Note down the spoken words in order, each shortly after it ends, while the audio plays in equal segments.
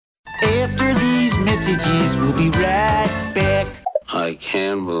After these messages, we'll be right back. I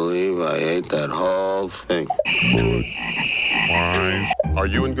can't believe I ate that whole thing. Are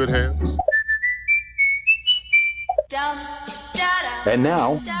you in good hands? And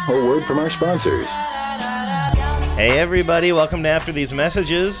now, a word from our sponsors. Hey everybody, welcome to After These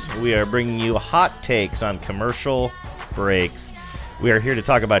Messages. We are bringing you hot takes on commercial breaks. We are here to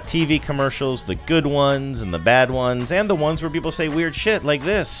talk about TV commercials, the good ones and the bad ones, and the ones where people say weird shit like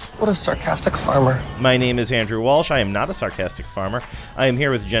this. What a sarcastic farmer. My name is Andrew Walsh. I am not a sarcastic farmer. I am here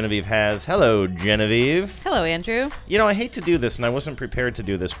with Genevieve Has. Hello, Genevieve. Hello, Andrew. You know, I hate to do this, and I wasn't prepared to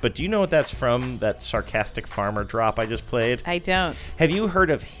do this, but do you know what that's from, that sarcastic farmer drop I just played? I don't. Have you heard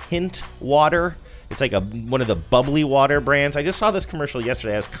of Hint Water? It's like one of the bubbly water brands. I just saw this commercial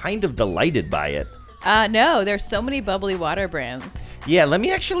yesterday. I was kind of delighted by it. No, there's so many bubbly water brands. Yeah, let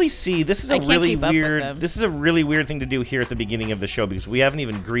me actually see. This is I a can't really keep up with weird. them. This is a really weird thing to do here at the beginning of the show because we haven't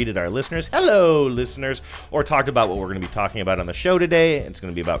even greeted our listeners. Hello, listeners, or talked about what we're going to be talking about on the show today. It's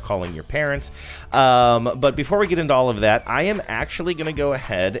going to be about calling your parents. But before we get into all of that, I am actually going to go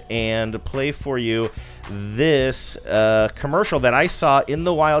ahead and play for you this commercial that I saw in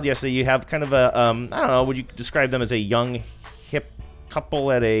the wild yesterday. You have kind of a I don't know. Would you describe them as a young, hip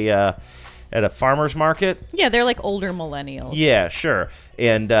couple at a farmer's market? Yeah, they're like older millennials. Yeah, sure.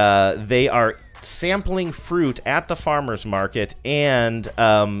 And they are sampling fruit at the farmer's market and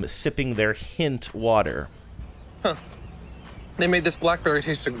sipping their Hint water. Huh. They made this blackberry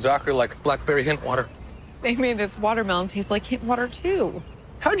taste exactly like blackberry Hint water. They made this watermelon taste like Hint water, too.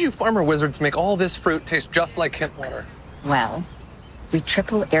 How'd you farmer wizards make all this fruit taste just like Hint water? Well, we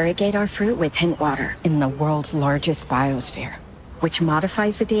triple irrigate our fruit with Hint water in the world's largest biosphere, which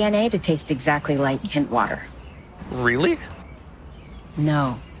modifies the DNA to taste exactly like Hint water. Really?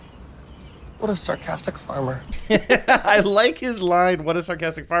 No. What a sarcastic farmer. I like his line, what a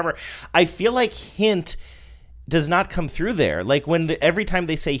sarcastic farmer. I feel like Hint does not come through there. Like every time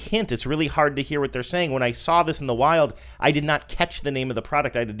they say Hint, it's really hard to hear what they're saying. When I saw this in the wild, I did not catch the name of the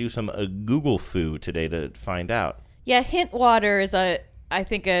product. I had to do some Google foo today to find out. Yeah, Hint water is I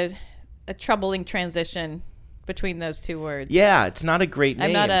think a troubling transition between those two words. Yeah, it's not a great name.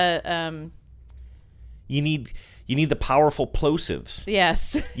 I'm not a You need the powerful plosives.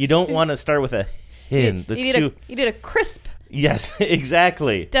 yes. You don't want to start with a hint. You need a crisp Yes,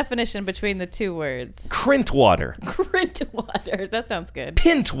 exactly. definition between the two words. Crint water. Crint water. That sounds good.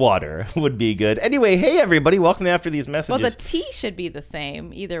 Pint water would be good. Anyway, hey everybody, welcome to After These Messages. Well, the T should be the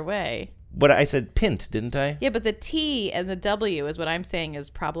same either way. What I said pint, didn't I? Yeah, but the T and the W is what I'm saying is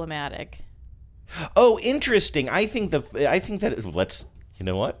problematic. Oh, interesting. I think that let's you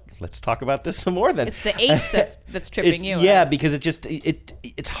know what? Let's talk about this some more then. It's the H that's tripping you. Yeah, up. because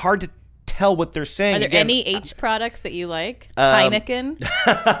it's hard to tell what they're saying. Are there any H products that you like? Heineken?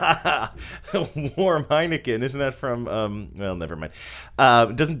 Warm Heineken. Isn't that from, well, never mind.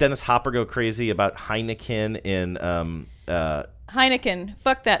 Doesn't Dennis Hopper go crazy about Heineken in... Heineken.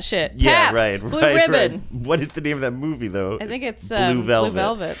 Fuck that shit. Yeah, Pabst, right. Blue right, Ribbon. Right. What is the name of that movie, though? I think it's Blue Velvet. Blue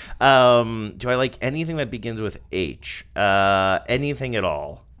Velvet. Do I like anything that begins with H? Anything at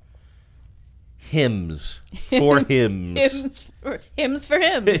all. Hymns for hymns. Hymns for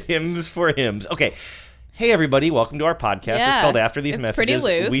hymns. Hymns for hymns. Okay. Hey, everybody. Welcome to our podcast. Yeah, it's called After These it's Messages.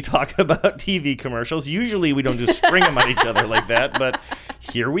 pretty loose. We talk about TV commercials. Usually we don't just spring them on each other like that, but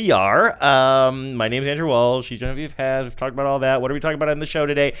here we are. My name is Andrew Walsh. She's Genevieve Has. We've talked about all that. What are we talking about on the show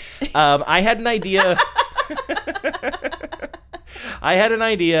today? I had an idea. I had an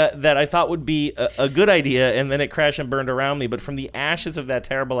idea that I thought would be a good idea, and then it crashed and burned around me. But from the ashes of that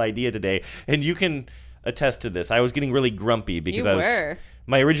terrible idea today, and you can attest to this, I was getting really grumpy because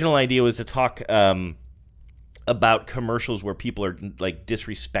my original idea was to talk about commercials where people are like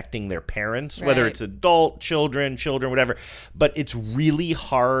disrespecting their parents, whether it's adult, children, whatever. But it's really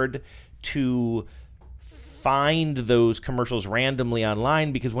hard to find those commercials randomly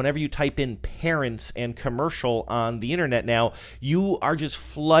online because whenever you type in parents and commercial on the internet now, you are just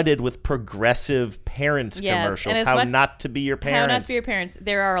flooded with progressive parents commercials. How not to be your parents. How not to be your parents.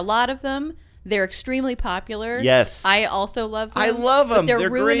 There are a lot of them. They're extremely popular. Yes. I also love them. I love them. But they're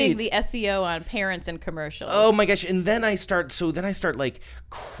ruining great. the SEO on parents and commercials. Oh my gosh. And then I start like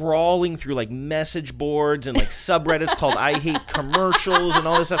crawling through like message boards and like subreddits called I Hate Commercials and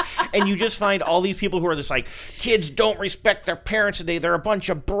all this stuff. And you just find all these people who are just like, kids don't respect their parents today. They're a bunch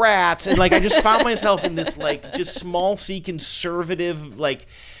of brats. And like, I just found myself in this like just small C conservative, like,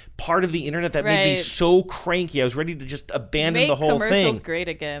 part of the internet that made me so cranky. I was ready to just abandon the whole thing. Make commercials great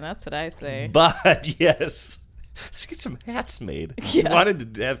again. That's what I say. But yes, Let's get some hats made. Yeah. We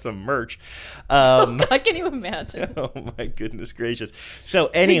wanted to have some merch. God, can you imagine? Oh my goodness gracious. So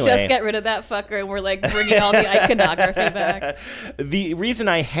anyway, we just get rid of that fucker and we're like bringing all the iconography back. The reason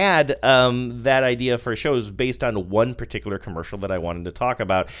I had that idea for a show is based on one particular commercial that I wanted to talk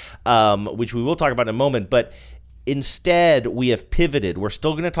about, which we will talk about in a moment. But instead, we have pivoted. We're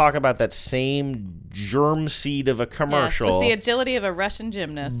still going to talk about that same germ seed of a commercial. Yes, with the agility of a Russian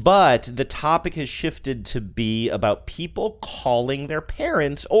gymnast. But the topic has shifted to be about people calling their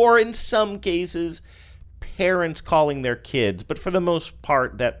parents, or in some cases, parents calling their kids. But for the most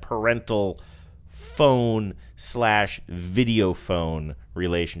part, that parental phone/video phone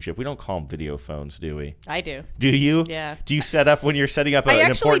relationship. We don't call them video phones, do we? I do. Do you? Yeah. Do you set up when you're setting up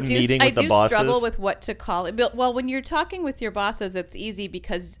an important meeting with the bosses? I do struggle with what to call it. Well, when you're talking with your bosses, it's easy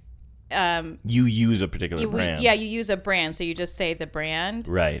because you use a particular brand. Yeah, you use a brand, so you just say the brand.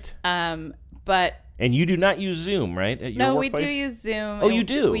 Right. But and you do not use Zoom, right? At your workplace? We do use Zoom. Oh, you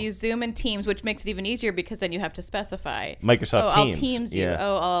do? We use Zoom and Teams, which makes it even easier because then you have to specify. Microsoft Teams. I'll Teams you. Yeah.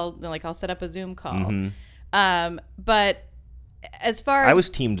 I'll set up a Zoom call. Mm-hmm. But as far as I was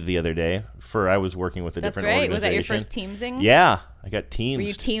teamed the other day I was working with a different organization. Was that your first Teamsing? Yeah, I got Teams. Were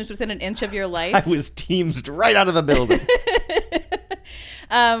you Teams within an inch of your life? I was Teamsed right out of the building.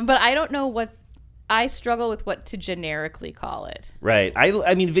 But I don't know what. I struggle with what to generically call it. Right.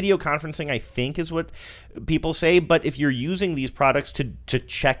 I mean, video conferencing, I think, is what people say. But if you're using these products to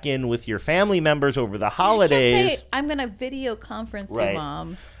check in with your family members over the holidays. You can't say, I'm going to video conference you,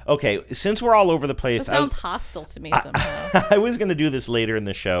 Mom. Okay, since we're all over the place. That sounds hostile to me somehow. I was going to do this later in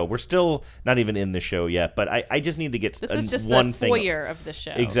the show. We're still not even in the show yet, but I just need to get this is just one the foyer of the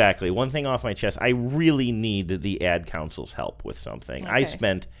show. Exactly. One thing off my chest. I really need the ad council's help with something. Okay. I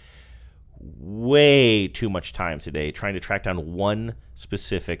spent way too much time today trying to track down one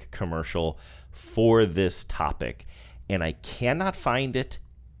specific commercial for this topic, and I cannot find it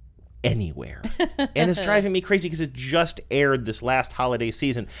anywhere. And it's driving me crazy because it just aired this last holiday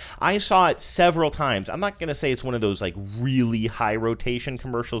season. I saw it several times. I'm not going to say it's one of those like really high rotation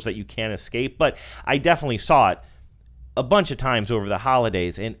commercials that you can't escape, but I definitely saw it a bunch of times over the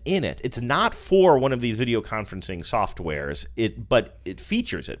holidays, and in it, it's not for one of these video conferencing softwares, but it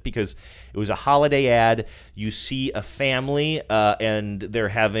features it because it was a holiday ad. You see a family, and they're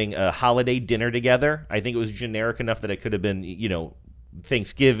having a holiday dinner together. I think it was generic enough that it could have been,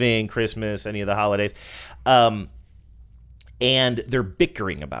 Thanksgiving, Christmas, any of the holidays. And they're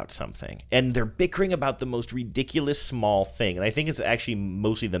bickering about something. And they're bickering about the most ridiculous small thing. And I think it's actually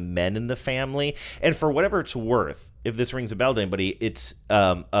mostly the men in the family. And for whatever it's worth, if this rings a bell to anybody, it's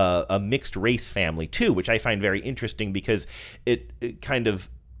a mixed race family too, which I find very interesting because it kind of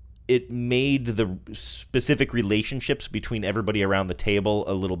it made the specific relationships between everybody around the table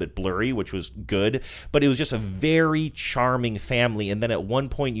a little bit blurry, which was good. But it was just a very charming family. And then at one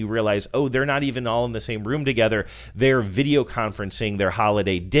point you realize, oh, they're not even all in the same room together. They're video conferencing their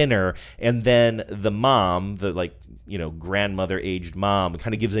holiday dinner. And then the mom, grandmother-aged mom,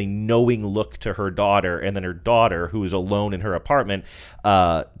 kind of gives a knowing look to her daughter. And then her daughter, who is alone in her apartment,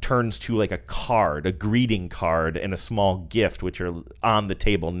 turns to like a card, a greeting card, and a small gift, which are on the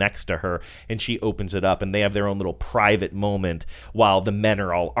table next to her, and she opens it up, and they have their own little private moment while the men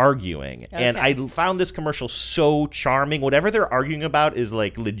are all arguing. Okay. And I found this commercial so charming. Whatever they're arguing about is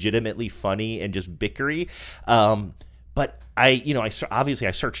like legitimately funny and just bickery. But I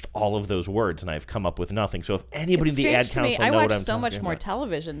searched all of those words and I've come up with nothing. So if anybody in the ad council know what I'm talking about. I watch so much more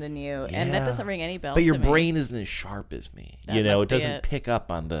television than you, and that doesn't ring any bells. But your brain isn't as sharp as me. It doesn't pick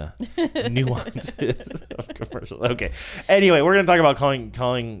up on the nuances of commercials. Okay. Anyway, we're going to talk about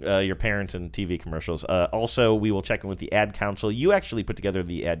calling your parents in TV commercials. Also, we will check in with the ad council. You actually put together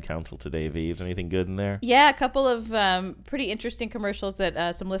the ad council today, Vives. Anything good in there? Yeah, a couple of pretty interesting commercials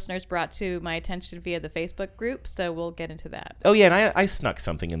that some listeners brought to my attention via the Facebook group. So we'll get into that. Oh, yeah, and I snuck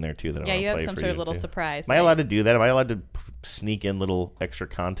something in there, too. That I you have play some for sort you of little too. surprise. Am I allowed to do that? Am I allowed to sneak in little extra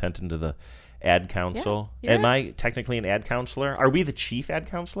content into the ad council? Yeah, Am I technically an ad counselor? Are we the chief ad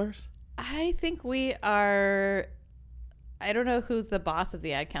counselors? I think we are. I don't know who's the boss of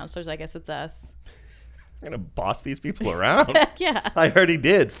the ad counselors. I guess it's us. I'm going to boss these people around. Yeah. I already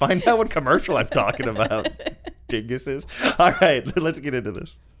did. Find out what commercial I'm talking about, dinguses. All right, let's get into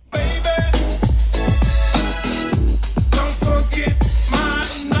this.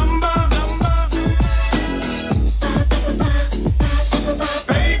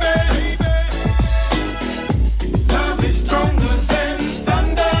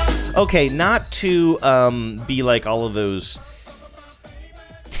 Okay, not to be like all of those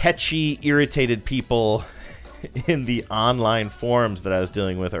tetchy, irritated people in the online forums that I was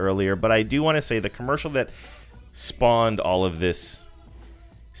dealing with earlier, but I do want to say the commercial that spawned all of this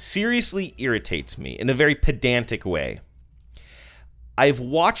seriously irritates me in a very pedantic way. I've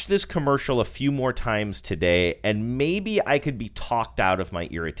watched this commercial a few more times today, and maybe I could be talked out of my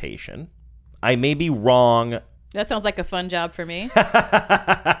irritation. I may be wrong. That sounds like a fun job for me.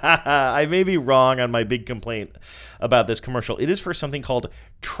 I may be wrong on my big complaint about this commercial. It is for something called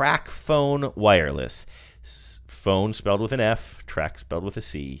TracFone Wireless. Phone spelled with an F, track spelled with a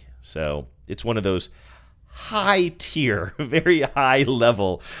C. So it's one of those high-tier, very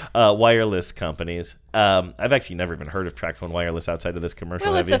high-level wireless companies. I've actually never even heard of TracFone Wireless outside of this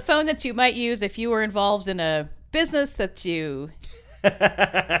commercial. Well, it's a phone that you might use if you were involved in a business that you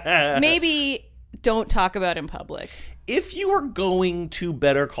maybe don't talk about in public. If you were going to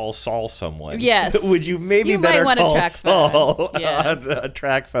Better Call Saul someone, yes, would you maybe better call Saul on a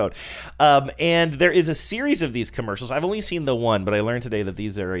TracFone? And there is a series of these commercials. I've only seen the one, but I learned today that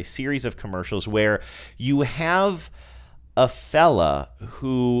these are a series of commercials where you have a fella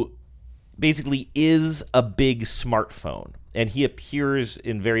who basically is a big smartphone, and he appears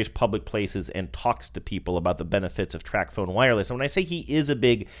in various public places and talks to people about the benefits of TracFone Wireless. And when I say he is a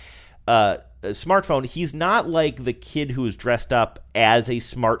big smartphone, he's not like the kid who was dressed up as a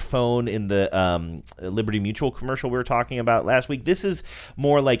smartphone in the Liberty Mutual commercial we were talking about last week. This is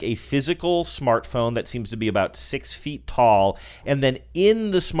more like a physical smartphone that seems to be about 6 feet tall, and then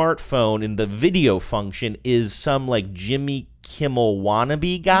in the smartphone, in the video function, is some like Jimmy Kimmel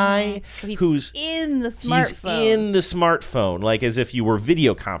wannabe guy who's in the smartphone. He's in the smartphone, like as if you were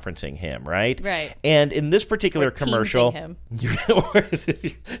video conferencing him, right? Right. And in this particular commercial, him.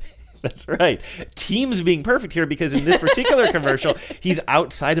 That's right. Teams being perfect here, because in this particular commercial, he's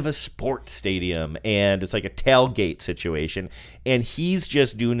outside of a sports stadium, and it's like a tailgate situation, and he's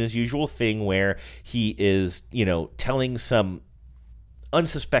just doing his usual thing where he is, telling some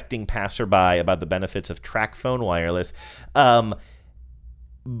unsuspecting passerby about the benefits of TracFone Wireless.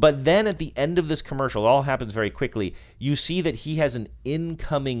 But then at the end of this commercial, it all happens very quickly. You see that he has an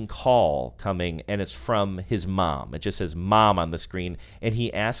incoming call coming, and it's from his mom. It just says mom on the screen, and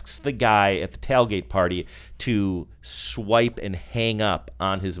he asks the guy at the tailgate party to swipe and hang up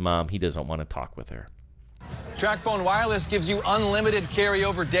on his mom. He doesn't want to talk with her. TracFone Wireless gives you unlimited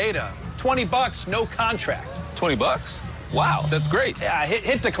carryover data. $20, no contract. $20? Wow, that's great. Yeah,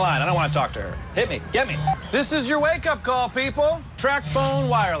 hit decline. I don't want to talk to her. Hit me. Get me. This is your wake-up call, people. TracFone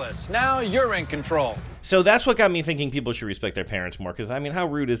Wireless. Now you're in control. So that's what got me thinking people should respect their parents more, because, I mean, how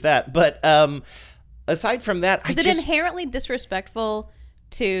rude is that? But aside from that, Is it inherently disrespectful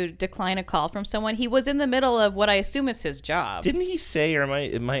to decline a call from someone? He was in the middle of what I assume is his job. Didn't he say, or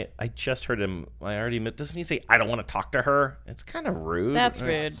I just heard him, doesn't he say, I don't want to talk to her? It's kind of rude. That's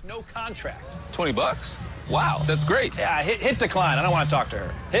rude. No contract. $20? Wow, that's great. Yeah, hit decline. I don't want to talk to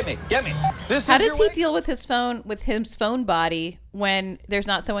her. Hit me. Get me. How does he deal with his phone body when there's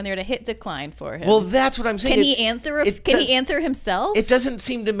not someone there to hit decline for him? Well, that's what I'm saying. Can he answer himself? It doesn't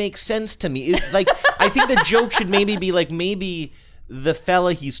seem to make sense to me. I think the joke should maybe be like, maybe the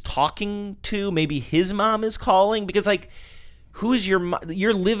fella he's talking to, maybe his mom is calling, because who is your mom?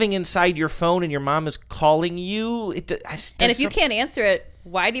 You're living inside your phone and your mom is calling you. And if you can't answer it,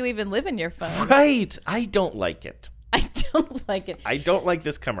 why do you even live in your phone? Right. I don't like it. I don't like it. I don't like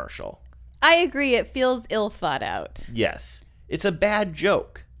this commercial. I agree. It feels ill thought out. Yes. It's a bad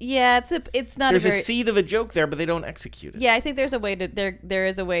joke. Yeah, it's not. There's a seed of a joke there, but they don't execute it. Yeah, I think there's a way to there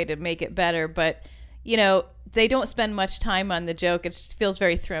is a way to make it better, but they don't spend much time on the joke. It just feels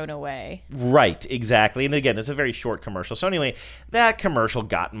very thrown away. Right, exactly. And again, it's a very short commercial. So anyway, that commercial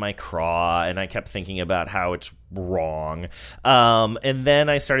got in my craw, and I kept thinking about how it's wrong. And then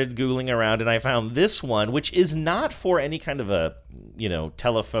I started Googling around, and I found this one, which is not for any kind of a,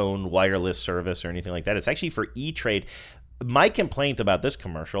 telephone wireless service or anything like that. It's actually for E-Trade. My complaint about this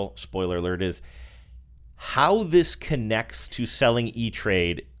commercial, spoiler alert, is how this connects to selling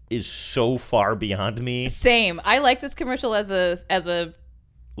E-Trade is so far beyond me. Same. I like this commercial as a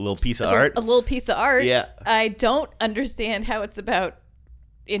little piece of art. A little piece of art. Yeah. I don't understand how it's about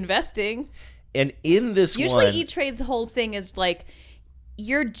investing. And in this usually E-Trade's whole thing is like,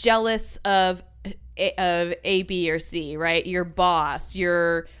 you're jealous of A, B, or C, right? Your boss,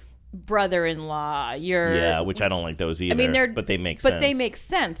 your brother-in-law, which I don't like those either. I mean, but they make sense. But they make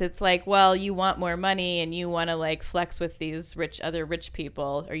sense. It's like, well, you want more money and you want to flex with these other rich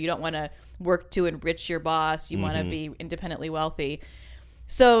people, or you don't want to work to enrich your boss. You want to be independently wealthy.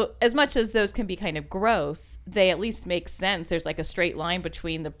 So as much as those can be kind of gross, they at least make sense. There's a straight line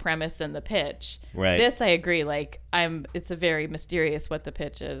between the premise and the pitch. Right. This, I agree. It's a very mysterious what the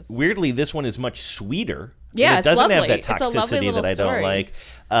pitch is. Weirdly, this one is much sweeter Yeah, it doesn't have that it's a lovely toxicity that I don't story. like.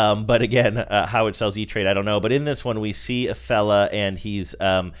 But again, how it sells E-Trade, I don't know. But in this one, we see a fella, and he's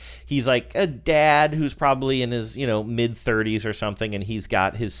like a dad who's probably in his mid 30s or something, and he's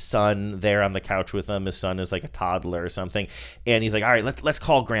got his son there on the couch with him. His son is like a toddler or something, and he's like, "All right, let's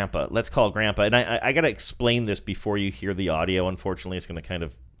call Grandpa. Let's call Grandpa." And I got to explain this before you hear the audio. Unfortunately, it's going to kind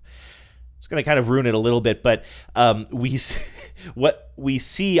of ruin it a little bit, but what we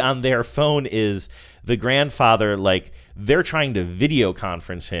see on their phone is the grandfather, like, they're trying to video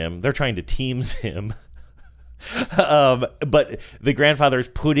conference him. They're trying to Teams him. But the grandfather is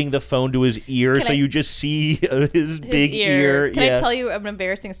putting the phone to his ear, so you just see his big ear. Can I tell you an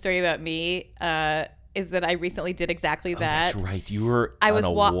embarrassing story about me? Is that I recently did exactly that. That's right. You were on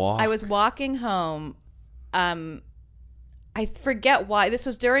a walk. I was walking home. I forget why. This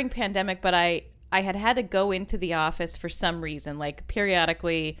was during pandemic, but I had to go into the office for some reason. Like,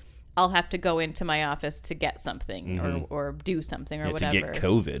 periodically, I'll have to go into my office to get something or do something or whatever. To get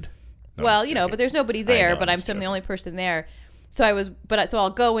COVID. No, well, but there's nobody there, but I'm the only person there. So I'll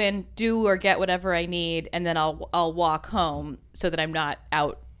go in, do or get whatever I need, and then I'll walk home so that I'm not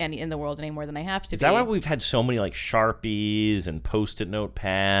out in the world any more than I have to be. Is that why we've had so many like Sharpies and Post-it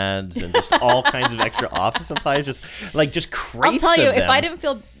notepads and just all kinds of extra office supplies? Just crates I'll tell you, of them. if I didn't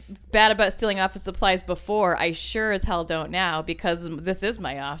feel bad about stealing office supplies before, I sure as hell don't now, because this is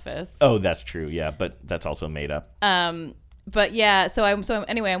my office. Oh, that's true. Yeah, but that's also made up. But yeah,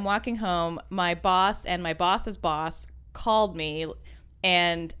 anyway, I'm walking home. My boss and my boss's boss called me,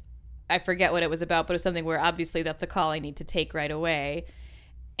 and I forget what it was about, but it was something where obviously that's a call I need to take right away.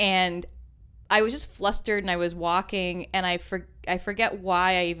 And I was just flustered, and I was walking, and I forget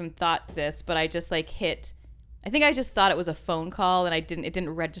why I even thought this, but I just I think I just thought it was a phone call, and it didn't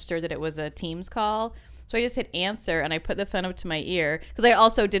register that it was a Teams call. So I just hit answer, and I put the phone up to my ear, because I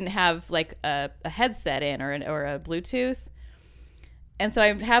also didn't have like a headset in or a Bluetooth. And so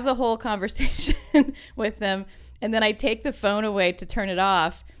I have the whole conversation with them, and then I take the phone away to turn it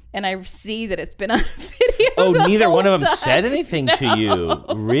off, and I see that it's been on video. Oh, neither one of them said anything to you.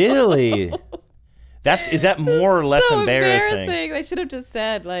 Really? Is that more or less embarrassing? They should have just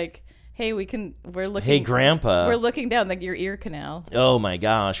said like, "Hey, we're looking. Hey, Grandpa, we're looking down your ear canal." Oh my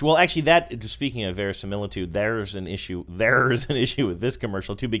gosh. Well, actually, speaking of verisimilitude, there's an issue with this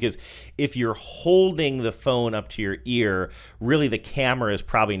commercial too, because if you're holding the phone up to your ear, really the camera is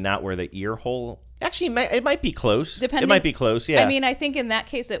probably not where the ear hole. Actually, it might be close. It might be close. Yeah. I mean, I think in that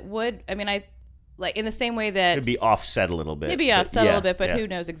case it would. I mean, like in the same way that it'd be offset a little bit. It'd be offset a little bit, but who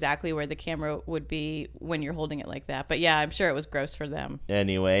knows exactly where the camera would be when you're holding it like that. But yeah, I'm sure it was gross for them.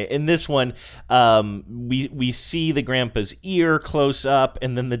 Anyway, in this one, we see the grandpa's ear close up,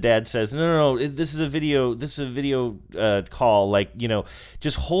 and then the dad says, "No, this is a video. This is a video call. Like,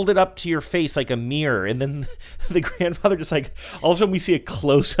 just hold it up to your face like a mirror." And then the grandfather just like all of a sudden we see a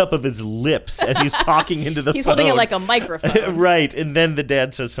close up of his lips as he's talking into the phone. He's holding it like a microphone, right? And then the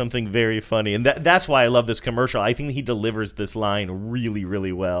dad says something very funny, and that's why I love this commercial. I think he delivers this line really,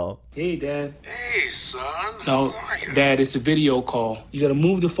 really well. Hey, Dad. Hey, son. No, Dad, it's a video call. You got to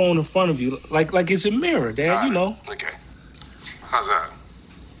move the phone in front of you like it's a mirror, Dad, Okay. How's that?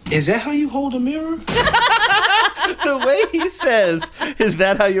 Is that how you hold a mirror? The way he says, "Is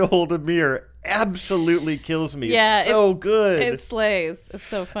that how you hold a mirror?" absolutely kills me. Yeah, it's so good. It slays. It's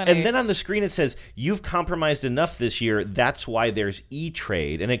so funny. And then on the screen it says, "You've compromised enough this year. That's why there's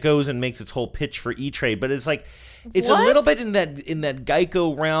E-Trade." And it goes and makes its whole pitch for E-Trade. But it's like, it's a little bit in that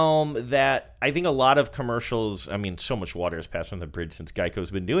Geico realm that I think a lot of commercials, I mean, so much water has passed on the bridge since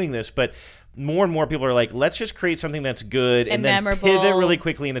Geico's been doing this, but more and more people are like, let's just create something that's good and then memorable. Pivot really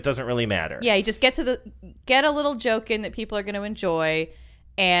quickly, and it doesn't really matter. Yeah, you just get a little joke in that people are going to enjoy,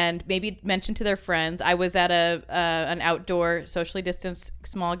 and maybe mention to their friends. I was at an outdoor socially distanced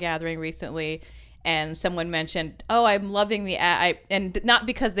small gathering recently, and someone mentioned, "Oh, I'm loving the ad," and not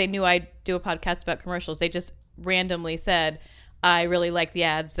because they knew I'd do a podcast about commercials. They just randomly said, "I really like the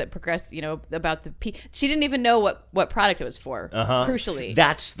ads that progress, about the." She didn't even know what product it was for. Crucially,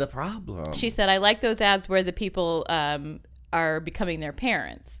 that's the problem. She said, "I like those ads where the people are becoming their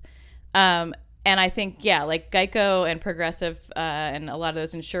parents." And I think, like Geico and Progressive and a lot of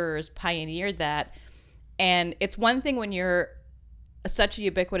those insurers pioneered that. And it's one thing when you're such a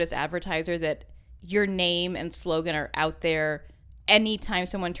ubiquitous advertiser that your name and slogan are out there anytime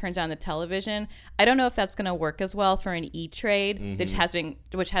someone turns on the television. I don't know if that's going to work as well for an E-Trade,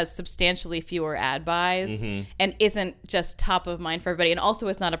 which has substantially fewer ad buys and isn't just top of mind for everybody. And also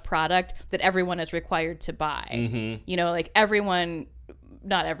is not a product that everyone is required to buy. Like everyone...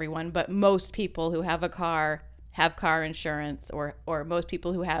 Not everyone, but most people who have a car have car insurance, or most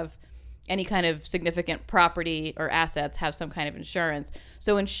people who have any kind of significant property or assets have some kind of insurance.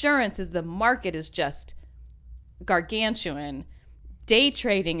 So insurance the market is just gargantuan. Day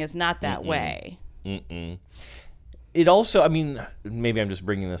trading is not that way. It also, I mean, maybe I'm just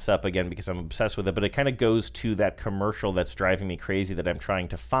bringing this up again because I'm obsessed with it, but it kind of goes to that commercial that's driving me crazy that I'm trying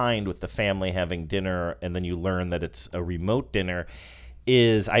to find with the family having dinner, and then you learn that it's a remote dinner.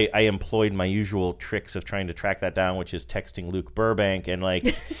 Is I employed my usual tricks of trying to track that down, which is texting Luke Burbank, and like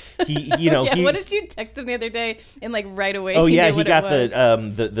he you know what did you text him the other day and like right away? Oh yeah, he got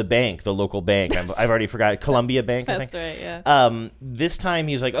the bank, the local bank. I've already forgot, Columbia Bank. That's I think. Right. Yeah. This time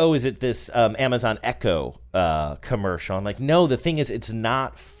he's like, oh, is it this Amazon Echo commercial? I'm like, no. The thing is, it's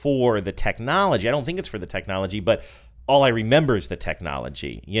not for the technology. I don't think it's for the technology, but all I remember is the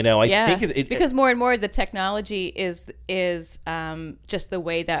technology. You know, I think because more and more the technology is just the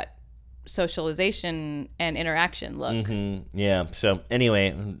way that socialization and interaction look. Yeah. So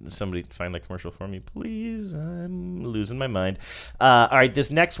anyway, somebody find that commercial for me, please. I'm losing my mind. All right,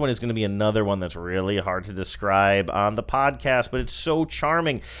 this next one is going to be another one that's really hard to describe on the podcast, but it's so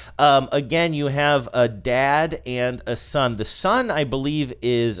charming. Again, you have a dad and a son. The son, I believe,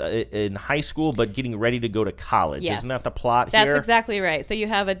 is in high school, but getting ready to go to college. Yes. Isn't that the plot here? That's exactly right. So you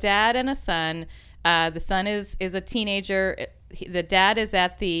have a dad and a son. The son is a teenager. The dad is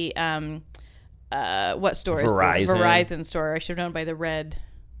at the what store Verizon. Is this? Verizon store. I should have known by the red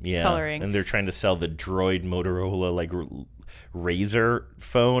coloring. And they're trying to sell the Droid Motorola like Razr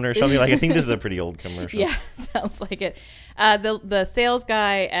phone or something. Like I think this is a pretty old commercial. Yeah, sounds like it. The sales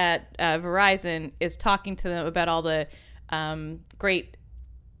guy at Verizon is talking to them about all the great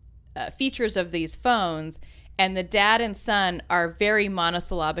features of these phones. And the dad and son are very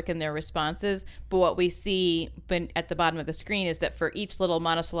monosyllabic in their responses. But what we see at the bottom of the screen is that for each little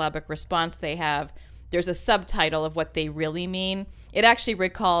monosyllabic response they have, there's a subtitle of what they really mean. It actually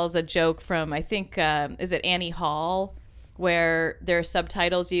recalls a joke from, I think, is it Annie Hall, where there are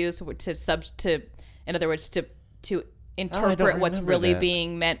subtitles used to in other words, to interpret what's really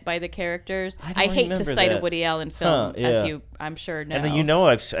being meant by the characters. I hate to cite a Woody Allen film, as you, I'm sure, know. And you know,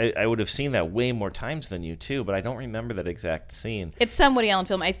 I would have seen that way more times than you too, but I don't remember that exact scene. It's some Woody Allen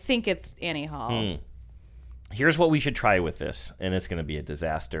film. I think it's Annie Hall. Here's what we should try with this, and it's going to be a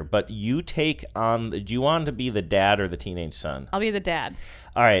disaster. But you take on. Do you want to be the dad or the teenage son? I'll be the dad.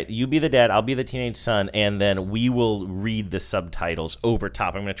 All right, you be the dad. I'll be the teenage son, and then we will read the subtitles over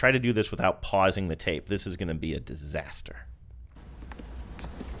top. I'm going to try to do this without pausing the tape. This is going to be a disaster.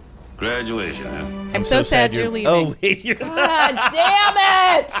 Graduation, huh? I'm so sad you're leaving. Oh wait, you're God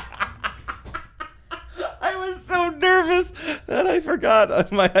damn it! I was so nervous that I forgot.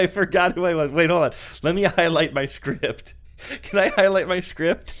 I forgot who I was. Wait, hold on. Let me highlight my script. Can I highlight my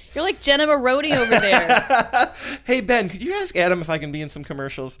script? You're like Jenna Maroney over there. Hey, Ben, could you ask Adam if I can be in some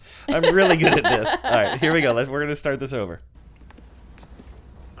commercials? I'm really good at this. All right, here we go. We're going to start this over.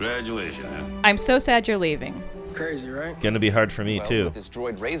 Graduation, huh? I'm so sad you're leaving. Crazy, right? Going to be hard for me, too. With this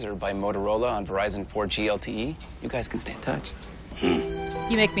Droid Razr by Motorola on Verizon 4G LTE, you guys can stay in touch.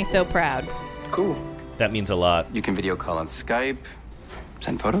 You make me so proud. Cool. That means a lot. You can video call on Skype,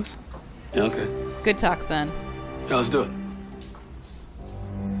 send photos. Yeah, okay. Good talk, son. Yeah, let's do it.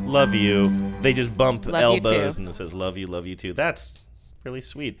 Love you. They just bump elbows and it says love you too. That's really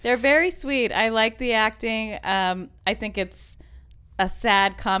sweet. They're very sweet. I like the acting. I think it's a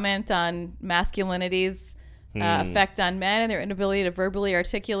sad comment on masculinity's effect on men and their inability to verbally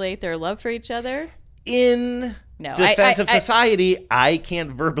articulate their love for each other. In defense of society, I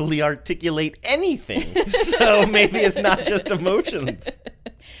can't verbally articulate anything. So maybe it's not just emotions.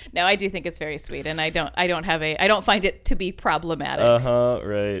 No, I do think it's very sweet, and I don't find it to be problematic.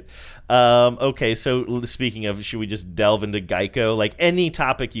 Right. Okay, so speaking of, should we just delve into Geico? Like any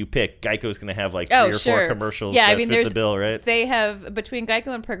topic you pick, Geico's going to have like 3 or 4 commercials that fit the bill, right? They have, between Geico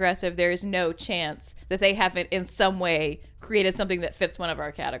and Progressive, there is no chance that they haven't in some way created something that fits one of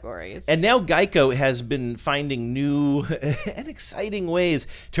our categories. And now Geico has been finding new and exciting ways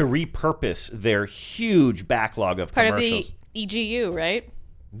to repurpose their huge backlog of commercials. Part of the EGU, right?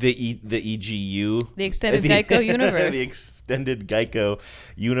 The EGU, the extended Geico universe. The extended Geico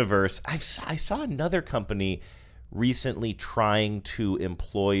universe. I saw another company recently trying to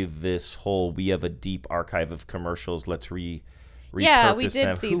employ this whole. We have a deep archive of commercials. Let's repurpose Yeah, we did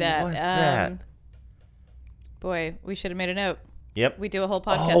them. see Who that. was that? Boy, we should have made a note. Yep. We do a whole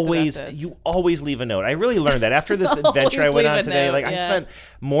podcast about this. You always leave a note. I really learned that after this adventure I went on today. I spent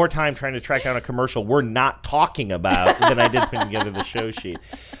more time trying to track down a commercial we're not talking about than I did putting together the show sheet.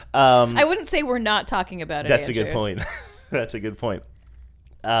 I wouldn't say we're not talking about it, That's Andrew. a good point. That's a good point.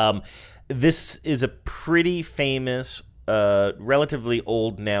 This is a pretty famous relatively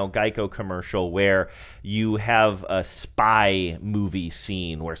old now Geico commercial where you have a spy movie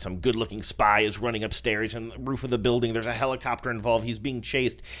scene where some good-looking spy is running upstairs on the roof of the building. There's a helicopter involved. He's being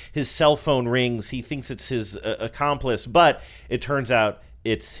chased. His cell phone rings. He thinks it's his accomplice, but it turns out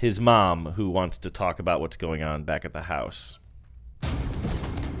it's his mom who wants to talk about what's going on back at the house.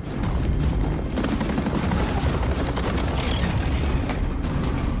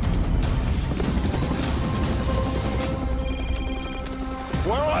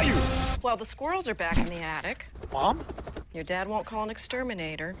 Where are you? Well, the squirrels are back in the attic. Mom? Your dad won't call an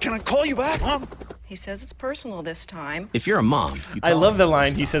exterminator. Can I call you back, Mom? He says it's personal this time. If you're a mom, I love the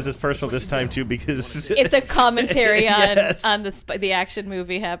line he says it's personal this time too because it's a commentary yes. on the action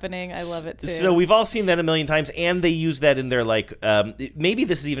movie happening. I love it too. So we've all seen that a million times, and they use that in their maybe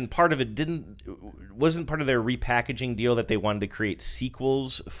this is even part of it. Wasn't part of their repackaging deal that they wanted to create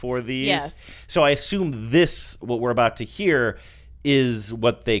sequels for these. Yes. So I assume what we're about to hear is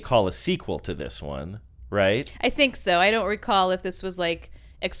what they call a sequel to this one, right? I think so. I don't recall if this was like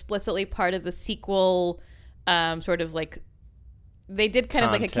explicitly part of the sequel, sort of like they did kind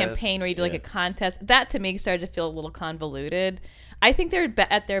of like a campaign where you do like a contest. That to me started to feel a little convoluted. I think they're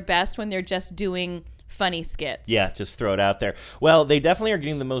at their best when they're just doing funny skits. Yeah, just throw it out there. Well, they definitely are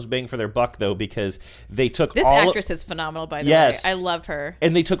getting the most bang for their buck, though, because they took this actress is phenomenal, by the way. I love her.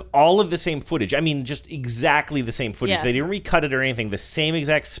 And they took all of the same footage. I mean, just exactly the same footage. Yes. They didn't recut it or anything. The same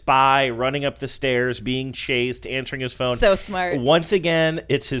exact spy running up the stairs, being chased, answering his phone. So smart. Once again,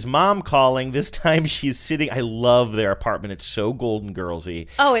 it's his mom calling. This time she's sitting. I love their apartment. It's so Golden Girls-y.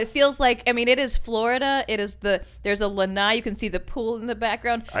 Oh, it feels like, I mean, it is Florida. It is there's a lanai. You can see the pool in the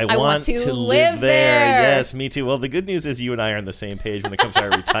background. I want to live there. Yes, me too. Well, the good news is you and I are on the same page when it comes to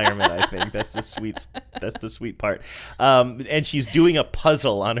our retirement. I think that's the sweet part. And she's doing a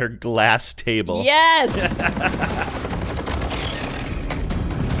puzzle on her glass table. Yes.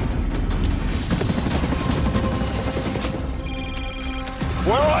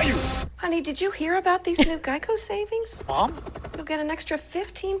 Where are you? Honey, did you hear about these new Geico savings? Mom? You'll get an extra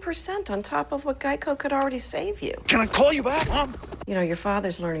 15% on top of what Geico could already save you. Can I call you back, Mom? You know, your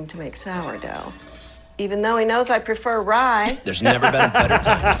father's learning to make sourdough. Even though he knows I prefer rye. There's never been a better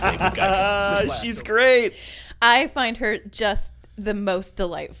time to save with Geico. She's great. I find her just the most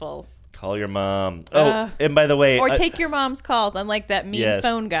delightful. Call your mom. And by the way... Or take your mom's calls, unlike that mean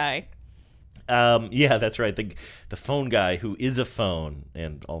phone guy. Yeah, that's right. The phone guy who is a phone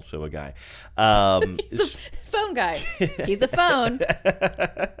and also a guy. He's a phone guy. He's a phone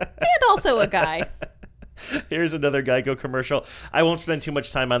and also a guy. Here's another Geico commercial. I won't spend too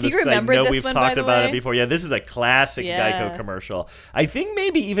much time on this because I know we've one, talked about it before. Yeah, this is a classic Yeah. Geico commercial. I think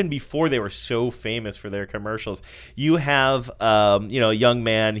maybe even before they were so famous for their commercials. You have a young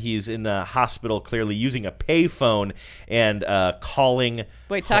man. He's in a hospital, clearly using a payphone and calling.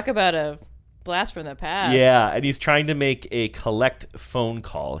 Wait, talk about a blast from the past. Yeah, and he's trying to make a collect phone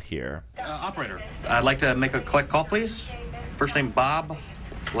call here. Operator, I'd like to make a collect call, please. First name Bob,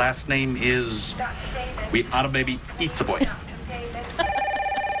 last name is We Oughta Baby Eats a Boy.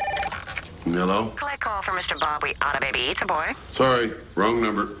 Hello? Collect call for Mr. Bob. We Oughta Baby Eats a Boy. Sorry, wrong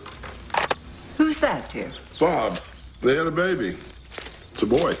number. Who's that, dear? Bob, they had a baby. It's a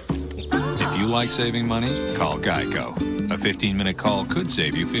boy. If you like saving money, call Geico. A 15-minute call could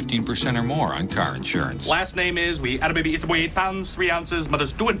save you 15% or more on car insurance. Last name is We Oughta Baby Eats a Boy, 8 pounds, 3 ounces.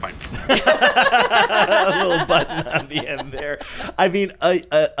 Mother's doing fine. A little button on the end there. I mean,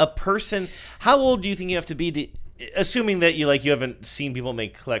 a person. How old do you think you have to be to? Assuming that you haven't seen people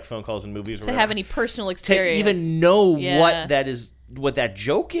make collect phone calls in movies, or to have any personal experience, to even know what that is, what that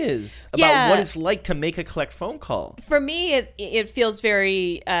joke is about, what it's like to make a collect phone call. For me, it feels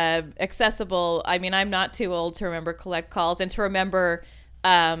very accessible. I mean, I'm not too old to remember collect calls and to remember,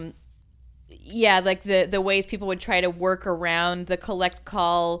 like the ways people would try to work around the collect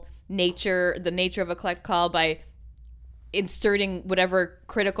call nature of a collect call by inserting whatever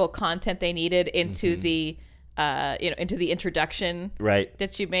critical content they needed into the into the introduction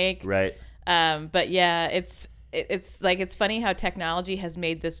that you make. Right. But yeah, it's funny how technology has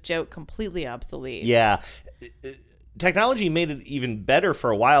made this joke completely obsolete. Yeah. Technology made it even better for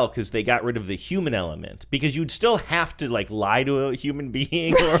a while because they got rid of the human element, because you'd still have to lie to a human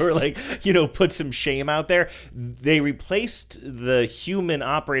being or put some shame out there. They replaced the human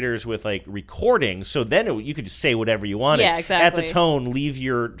operators with recording, so then you could just say whatever you wanted. Yeah, exactly. At the tone, leave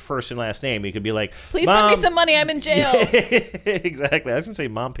your first and last name. You could be like, please send me some money, I'm in jail. Exactly. I was gonna say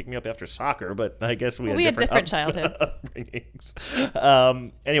mom picked me up after soccer, but I guess we had different childhoods.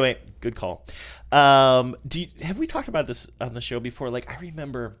 upbringings. Anyway, good call. Have we talked about this on the show before? I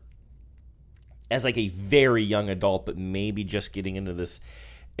remember as like a very young adult, but maybe just getting into this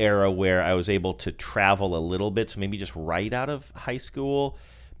era where I was able to travel a little bit. So maybe just right out of high school.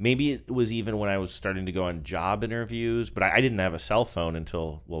 Maybe it was even when I was starting to go on job interviews, but I didn't have a cell phone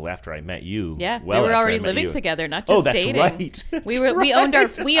until, well, after I met you. Yeah, we were already living together, not just dating. Right. We owned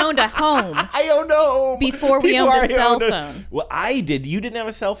a home. I owned a home before we owned a cell phone. Well, I did. You didn't have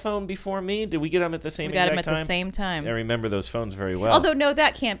a cell phone before me? Did we get them at the same exact time? We got them at the same time. I remember those phones very well. Although, no,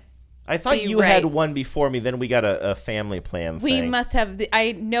 that can't. I thought you had one before me, then we got a family plan thing. We must have.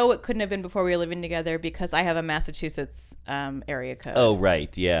 I know it couldn't have been before we were living together because I have a Massachusetts area code. Oh,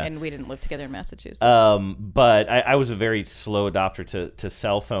 right, yeah. And we didn't live together in Massachusetts. But I was a very slow adopter to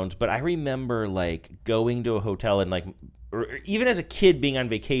cell phones. But I remember, like, going to a hotel and, like, or even as a kid being on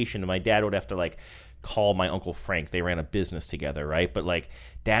vacation, and my dad would have to, like, call my Uncle Frank. They ran a business together, right? But, like,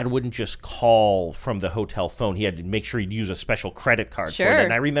 Dad wouldn't just call from the hotel phone. He had to make sure he'd use a special credit card for that.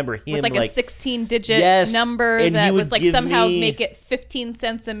 And I remember him with like a 16-digit number that was like somehow make it 15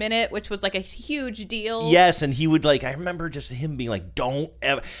 cents a minute, which was like a huge deal. Yes, and he would like, I remember just him being like, don't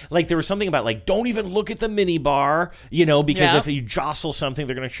ever, like there was something about like, don't even look at the mini bar, you know, because if you jostle something,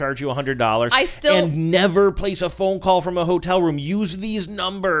 they're going to charge you $100. And never place a phone call from a hotel room. Use these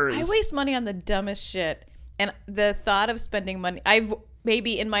numbers. I waste money on the dumbest shit. And the thought of spending money,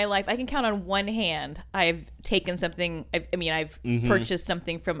 maybe in my life, I can count on one hand I've taken something, I've purchased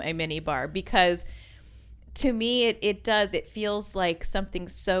something from a mini bar, because to me it feels like something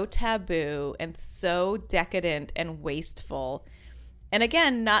so taboo and so decadent and wasteful. And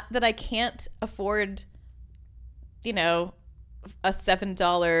again, not that I can't afford, you know, a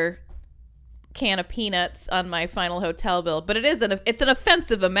 $7 can of peanuts on my final hotel bill, but it's an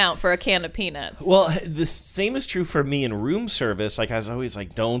offensive amount for a can of peanuts. Well, the same is true for me in room service. Like I was always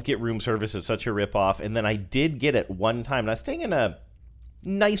like, don't get room service, it's such a ripoff. And then I did get it one time, and I was staying in a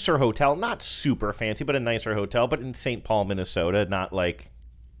nicer hotel, not super fancy, but a nicer hotel, but in St. Paul, Minnesota, not like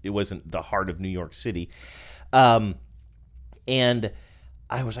it wasn't the heart of New York City. And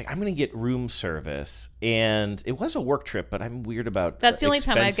I was like, I'm going to get room service. And it was a work trip, but I'm weird about that's the only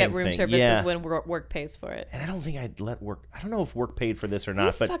time I get room service is when work pays for it. And I don't think I'd let work. I don't know if work paid for this or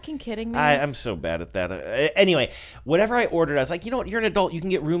not. Are you fucking kidding me? I'm so bad at that. Anyway, whatever I ordered, I was like, you know what? You're an adult. You can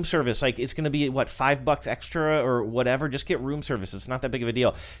get room service. Like, it's going to be, what, $5 extra or whatever? Just get room service. It's not that big of a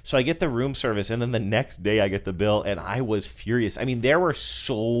deal. So I get the room service, and then the next day I get the bill, and I was furious. I mean, there were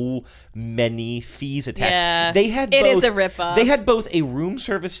so many fees attached. Yeah, they had it is a ripoff. They had both a room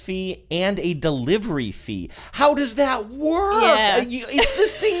service fee and a delivery fee. How does that work? Yeah. It's the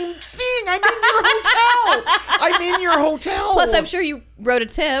same thing. I'm in your hotel. I'm in your hotel. Plus, I'm sure you wrote a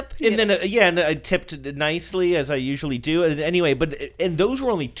tip. And then, and I tipped nicely, as I usually do. And anyway, and those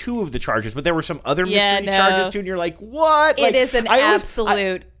were only two of the charges, but there were some other mystery charges too, and you're like, what? It is an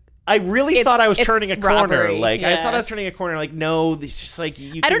absolute... I really thought I was turning a corner. Robbery. Like, I thought I was turning a corner. Like, no, it's just like,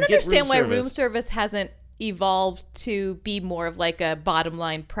 you can I don't get understand why service. room service hasn't evolved to be more of like a bottom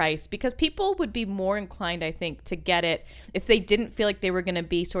line price, because people would be more inclined, I think, to get it if they didn't feel like they were going to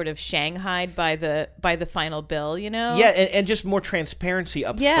be sort of shanghaied by the final bill, you know? Yeah, and just more transparency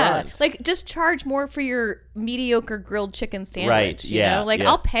up front. Like just charge more for your mediocre grilled chicken sandwich. Right, you know? Like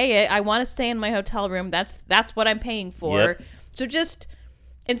I'll pay it. I want to stay in my hotel room. That's what I'm paying for. Yep. So just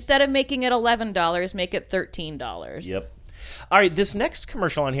instead of making it $11, make it $13. Yep. All right, this next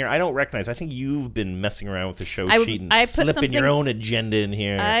commercial on here, I don't recognize. I think you've been messing around with the show sheet and slipping your own agenda in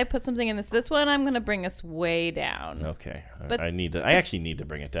here. I put something in this. This one, I'm going to bring us way down. Okay. But I actually need to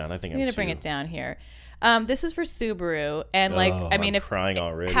bring it down. I think I need to bring it down here. This is for Subaru. And, like, I'm crying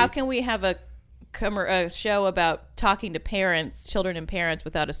already. How can we have a show about talking to parents, children and parents,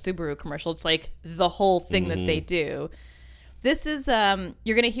 without a Subaru commercial? It's like the whole thing that they do. This is,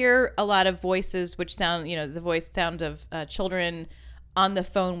 you're going to hear a lot of voices, which sound, the voice sound of children on the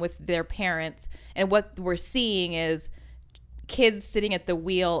phone with their parents. And what we're seeing is kids sitting at the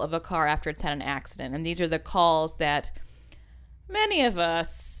wheel of a car after it's had an accident. And these are the calls that many of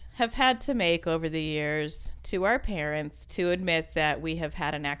us have had to make over the years to our parents to admit that we have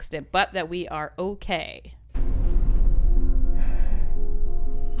had an accident, but that we are okay.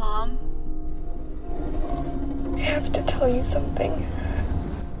 Mom? I have to tell you something.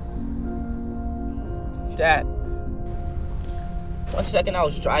 Dad. 1 second I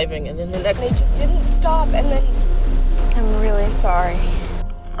was driving, and then the next... They just didn't stop, and then... I'm really sorry.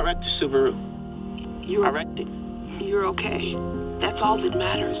 I wrecked the Subaru. I wrecked it. You're okay. That's all that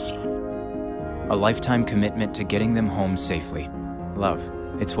matters. A lifetime commitment to getting them home safely. Love.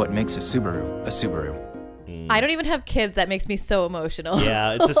 It's what makes a Subaru a Subaru. I don't even have kids. That makes me so emotional.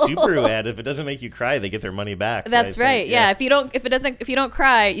 Yeah, it's a Subaru ad. If it doesn't make you cry, they get their money back. That's right. Yeah. If you don't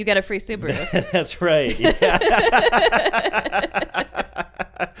cry, you get a free Subaru. That's right. Yeah.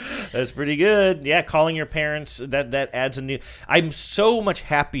 That's pretty good. Yeah, calling your parents, that adds a new... I'm so much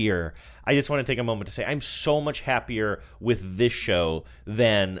happier. I just want to take a moment to say I'm so much happier with this show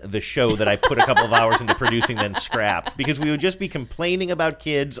than the show that I put a couple of hours into producing then scrapped, because we would just be complaining about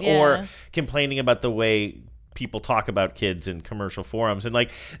kids or complaining about the way people talk about kids in commercial forums. And like,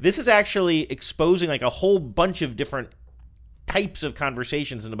 this is actually exposing like a whole bunch of different types of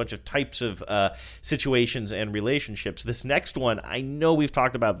conversations and a bunch of types of situations and relationships. This next one, I know we've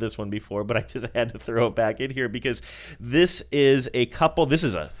talked about this one before, but I just had to throw it back in here because this is a couple. This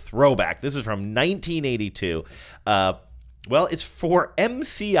is a throwback. This is from 1982. Well, it's for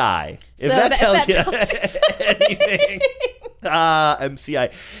MCI. If that tells you anything.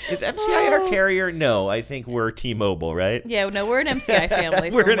 MCI. Is MCI our carrier? No, I think we're T-Mobile, right? Yeah, no, we're an MCI family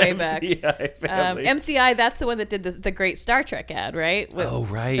from way back. MCI, that's the one that did the great Star Trek ad, right?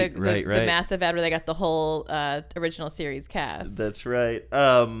 Right. The massive ad where they got the whole original series cast. That's right.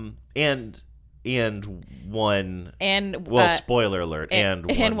 And one, spoiler alert,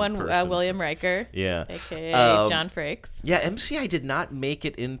 and one William Riker, aka John Frakes. Yeah, MCI did not make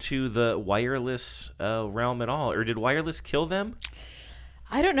it into the wireless realm at all, or did wireless kill them?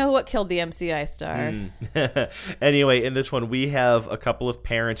 I don't know what killed the MCI star. Anyway, in this one, we have a couple of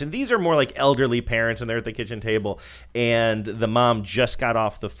parents, and these are more like elderly parents, and they're at the kitchen table, and the mom just got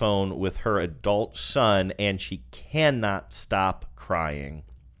off the phone with her adult son, and she cannot stop crying.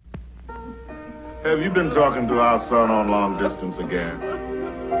 Have you been talking to our son on long distance again?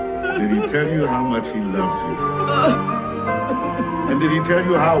 Did he tell you how much he loves you? And did he tell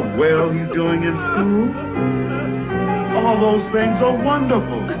you how well he's doing in school? All those things are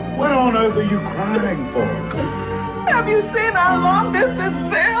wonderful. What on earth are you crying for? Have you seen our long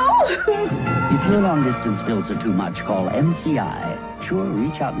distance bill? If your long distance bills are too much, call MCI. Sure,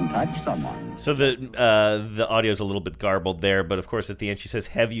 reach out and touch someone. So the audio is a little bit garbled there, but of course at the end she says,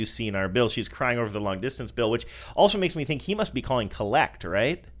 "Have you seen our bill?" She's crying over the long distance bill, which also makes me think he must be calling collect,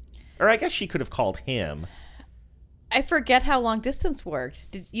 right? Or I guess she could have called him. I forget how long distance worked.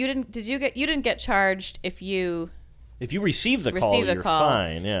 You didn't get charged if you receive the call, you're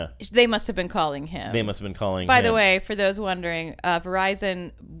fine. Yeah, they must have been calling him. By the way, for those wondering,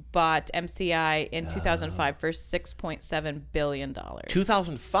 Verizon bought MCI in 2005 for $6.7 billion.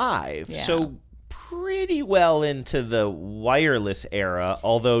 2005? Yeah. So pretty well into the wireless era,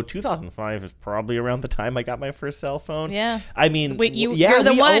 although 2005 is probably around the time I got my first cell phone. Yeah. I mean, you're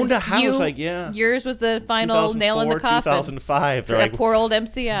the one. Owned a house, yours was the final nail in the coffin. 2005. They're like, poor old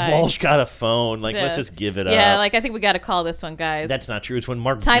MCI. Walsh got a phone. Let's just give it up. Yeah, I think we got to call this one, guys. That's not true. It's when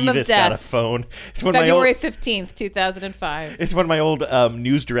Mark Beavis got a phone. It's when February 15th, 2005. It's when my old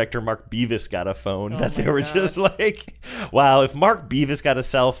news director, Mark Beavis, got a phone that they were just like, wow, if Mark Beavis got a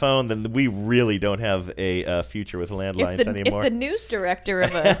cell phone, then we really don't have a future with landlines anymore. If the news director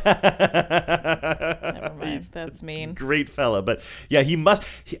of a... Never mind, that's mean. Great fella, but yeah,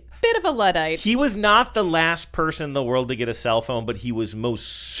 bit of a Luddite. He was not the last person in the world to get a cell phone, but he was most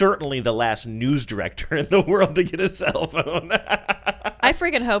certainly the last news director in the world to get a cell phone. I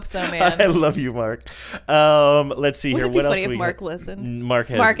freaking hope so, man. I love you, Mark. Let's see here. What else we if Mark listened? Mark,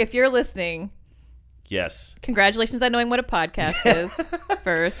 if you're listening... Yes. Congratulations on knowing what a podcast is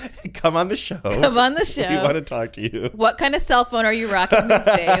first. Come on the show. We want to talk to you. What kind of cell phone are you rocking these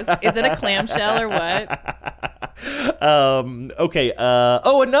days? Is it a clamshell or what? Okay.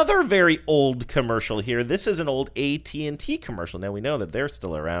 Another very old commercial here. This is an old AT&T commercial. Now we know that they're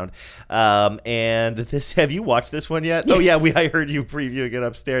still around. And this, have you watched this one yet? Yes. Oh yeah, I heard you previewing it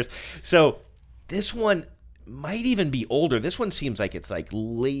upstairs. So this one might even be older. This one seems like it's like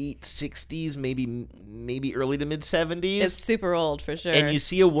late 60s, maybe early to mid 70s. It's super old for sure. And you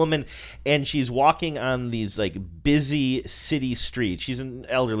see a woman, and she's walking on these like busy city streets. She's an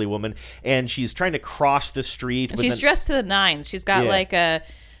elderly woman, and she's trying to cross the street. She's dressed to the nines. She's got like a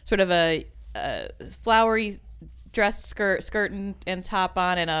sort of a flowery dress skirt and top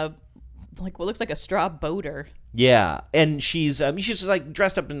on, and a like what looks like a straw boater. Yeah, and she's just like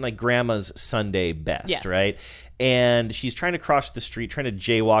dressed up in like grandma's Sunday best, yes. Right? And she's trying to cross the street, trying to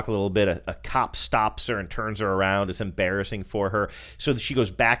jaywalk a little bit. A cop stops her and turns her around. It's embarrassing for her. So she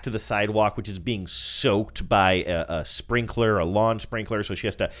goes back to the sidewalk, which is being soaked by a sprinkler, a lawn sprinkler. So she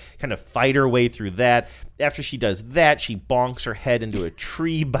has to kind of fight her way through that. After she does that, she bonks her head into a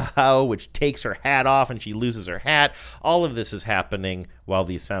tree bough, which takes her hat off, and she loses her hat. All of this is happening while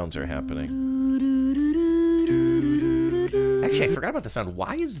these sounds are happening. Actually, I forgot about the sound.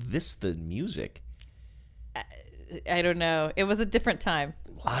 Why is this the music? I don't know. It was a different time.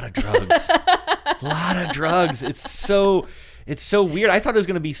 A lot of drugs. It's so weird. I thought it was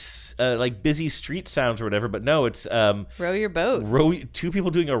going to be like busy street sounds or whatever, but no, it's row your boat. Two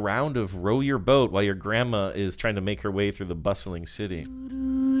people doing a round of row your boat while your grandma is trying to make her way through the bustling city.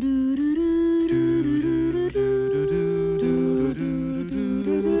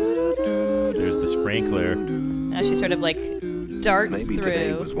 There's the sprinkler. Now she sort of like darts Maybe through.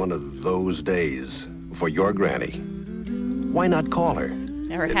 Today was one of those days for your granny. Why not call her?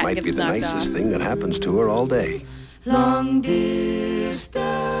 Her It hat might gets be the knocked nicest off. thing that happens to her all day. Long distance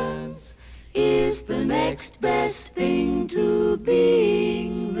is the next best thing to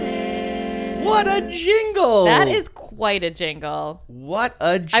being there. What a jingle! That is quite a jingle. What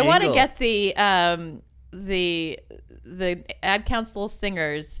a jingle! I want to get the ad council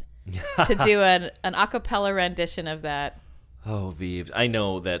singers to do an a cappella rendition of that. Oh, Vives. I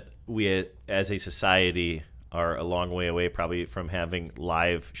know that we as a society are a long way away probably from having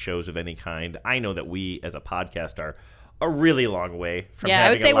live shows of any kind. I know that we as a podcast are a really long way from having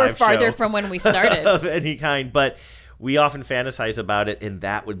I would say a live we're farther show from when we started. of any kind, but we often fantasize about it, and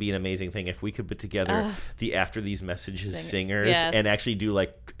that would be an amazing thing if we could put together the After These Messages singers and actually do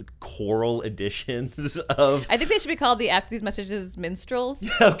like choral editions of... I think they should be called the After These Messages minstrels.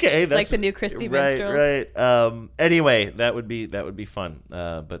 Okay. Like the new Christie minstrels. Right. Anyway, that would be fun,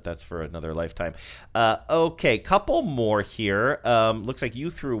 but that's for another lifetime. Okay, couple more here. Looks like you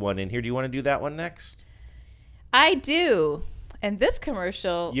threw one in here. Do you want to do that one next? I do. And this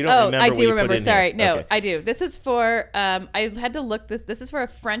commercial... You don't remember I what do you remember. put in Sorry. here. No, Okay. I do. This is for... I had to look this. This is for a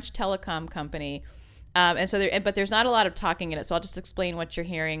French telecom company. And so but there's not a lot of talking in it. So I'll just explain what you're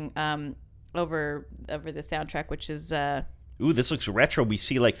hearing over the soundtrack, which is... Ooh, this looks retro. We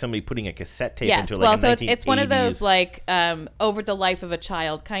see like somebody putting a cassette tape yes, into well, like a so 1980s... it's one of those like over the life of a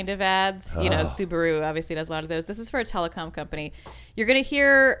child kind of ads. You know, Oh. Subaru obviously does a lot of those. This is for a telecom company. You're going to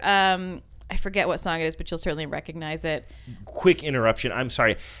hear... I forget what song it is, but you'll certainly recognize it. Quick interruption. I'm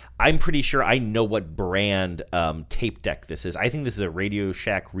sorry. I'm pretty sure I know what brand tape deck this is. I think this is a Radio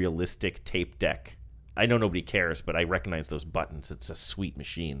Shack Realistic tape deck. I know nobody cares, but I recognize those buttons. It's a sweet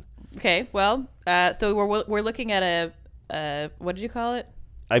machine. Okay, well, so we're looking at a what did you call it?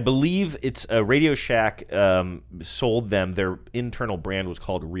 I believe it's a Radio Shack sold them. Their internal brand was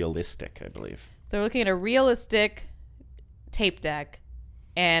called Realistic, I believe. So we're looking at a Realistic tape deck.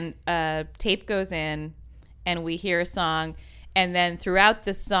 And tape goes in, and we hear a song, and then throughout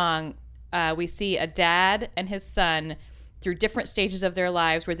this song, we see a dad and his son through different stages of their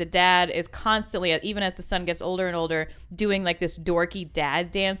lives, where the dad is constantly, even as the son gets older and older, doing like this dorky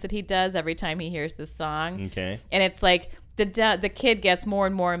dad dance that he does every time he hears this song. Okay. And it's like the kid gets more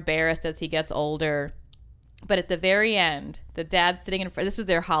and more embarrassed as he gets older. But at the very end, the dad's sitting in front. This was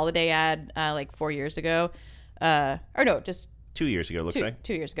their holiday ad like 4 years ago. Or no, just 2 years ago, looks like.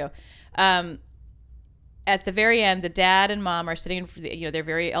 2 years ago. At the very end, the dad and mom are sitting, they're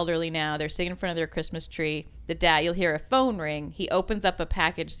very elderly now. They're sitting in front of their Christmas tree. The dad, you'll hear a phone ring. He opens up a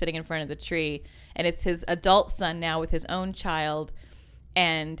package sitting in front of the tree, and it's his adult son now with his own child.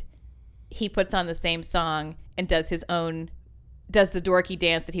 And he puts on the same song and does the dorky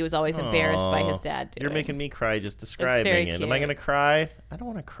dance that he was always embarrassed by his dad doing. You're making me cry just describing very it. cute. Am I going to cry? I don't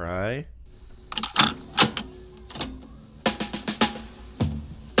want to cry.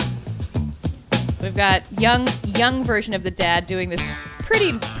 We've got young version of the dad doing this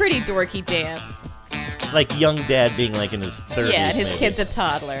pretty dorky dance. Like young dad being like in his 30s. Yeah, and his maybe. kid's a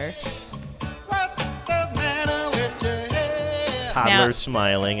toddler. Toddler's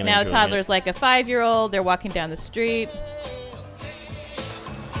smiling and now enjoying toddler's like a 5-year-old. They're walking down the street.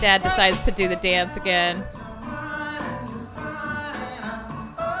 Dad decides to do the dance again.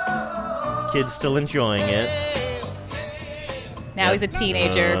 Kid's still enjoying it. Now he's a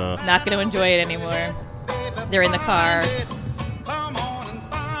teenager, not going to enjoy it anymore. They're in the car.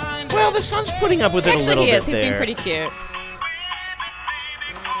 Well, the son's putting up with it a little he bit is. He's there. being pretty cute.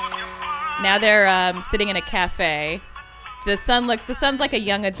 Now they're sitting in a cafe. The son's like a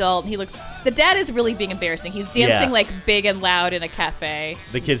young adult. The dad is really being embarrassing. He's dancing like big and loud in a cafe.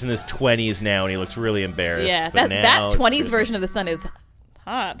 The kid's in his 20s now, and he looks really embarrassed. Yeah, But that it's 20s version of the son is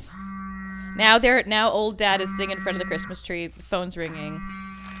hot. Now old dad is sitting in front of the Christmas tree. The phone's ringing.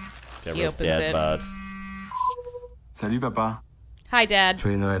 He opens it. Bod. Salut, papa. Hi, Dad.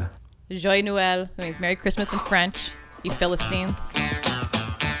 Joyeux Noël. Joyeux Noël. That means Merry Christmas in French. You Philistines.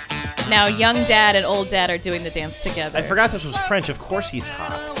 Now, young dad and old dad are doing the dance together. I forgot this was French. Of course he's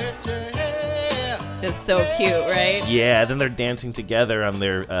hot. It's so cute, right? Yeah, then they're dancing together on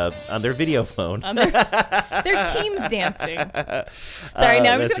their video phone. They're teams dancing. Sorry,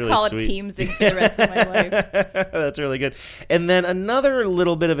 now I'm just going to call it teamsing for the rest of my life. That's really good. And then another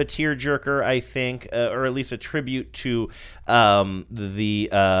little bit of a tearjerker, I think, or at least a tribute to the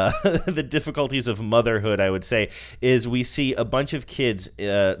difficulties of motherhood, I would say, is we see a bunch of kids,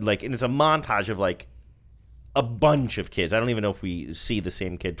 and it's a montage of a bunch of kids. I don't even know if we see the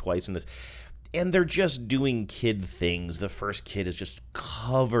same kid twice in this. And they're just doing kid things. The first kid is just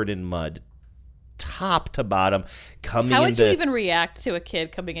covered in mud, top to bottom. How would you even react to a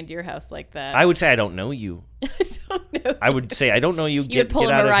kid coming into your house like that? I would say, I don't know you. I would say, I don't know you. You'd pull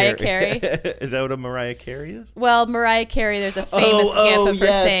a Mariah Carey. Is that what a Mariah Carey is? Well, Mariah Carey, there's a famous gif of her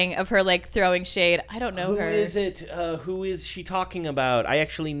saying, of her throwing shade. I don't know her. Who is it? Who is she talking about? I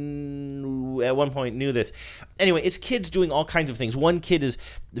actually at one point knew this. Anyway, it's kids doing all kinds of things. One kid is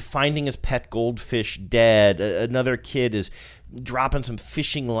finding his pet goldfish dead. Another kid is dropping some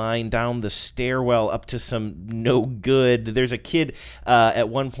fishing line down the stairwell up to some no good. There's a kid at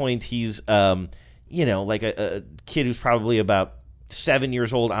one point, he's a kid who's probably about 7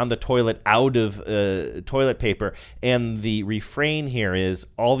 years old on the toilet out of toilet paper. And the refrain here is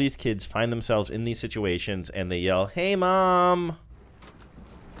all these kids find themselves in these situations and they yell, "Hey, Mom."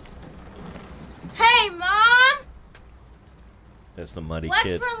 Hey, Mom. That's the muddy What's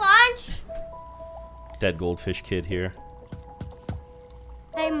kid. for lunch? Dead goldfish kid here.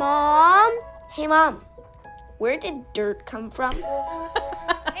 Hey, Mom. Hey, Mom. Where did dirt come from? Hey, Mom.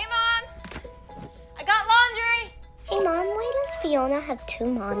 I got laundry. Hey, Mom, why does Fiona have two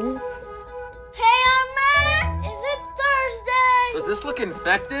mommies? Hey, Mom. Is it Thursday? Does this look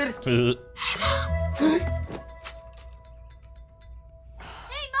infected? Hey, Mom.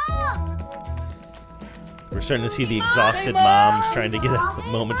 We're starting to see the exhausted moms trying to get a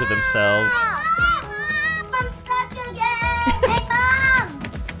moment to themselves. I'm stuck again. Hey, Mom.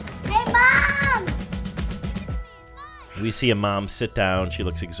 Hey, Mom. We see a mom sit down. She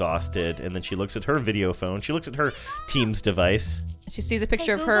looks exhausted, and then she looks at her video phone. She looks at her Teams device. She sees a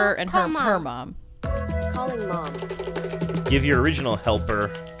picture of her and her mom. Calling Mom. Give your original helper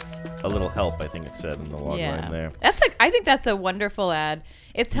a little help, I think it said in the log line there. I think that's a wonderful ad.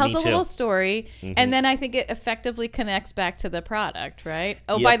 It tells a little story, and then I think it effectively connects back to the product, right?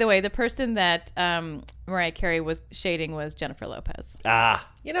 Oh, by the way, the person that Mariah Carey was shading was Jennifer Lopez. I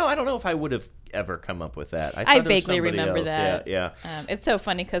don't know if I would have ever come up with that. I vaguely remember else. that. Yeah. It's so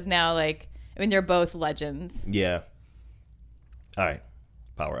funny because now, they're both legends. Yeah. All right.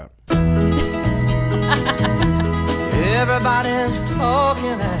 Power out. Everybody's talking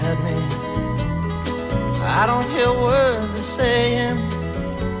at me. I don't hear words they're saying,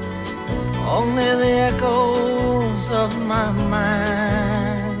 only the echoes of my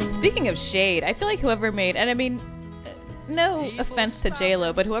mind. Speaking of shade, I feel like whoever made, and I mean, no offense to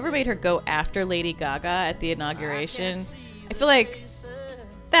J-Lo, but whoever made her go after Lady Gaga at the inauguration, I feel like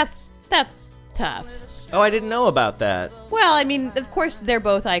that's tough. Oh, I didn't know about that. Well, I mean, of course, they're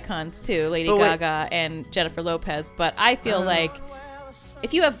both icons, too, Lady Gaga and Jennifer Lopez. But I feel like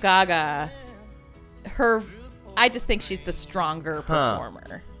if you have Gaga, I just think she's the stronger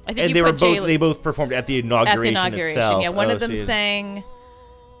performer. I think they both performed at the inauguration itself. Yeah, one of them sang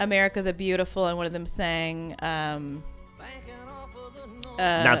 "America the Beautiful" and one of them sang.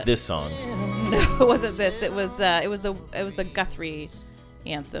 Not this song. No, it wasn't this. It was the Guthrie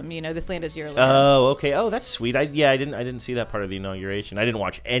anthem, This Land Is Your Land. Oh, okay. Oh, that's sweet. I didn't see that part of the inauguration. I didn't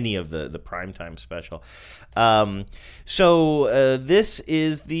watch any of the primetime special. So this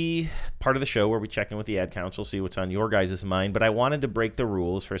is the part of the show where we check in with the ad council, see what's on your guys' mind. But I wanted to break the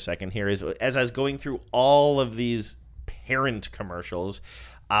rules for a second here. As I was going through all of these parent commercials,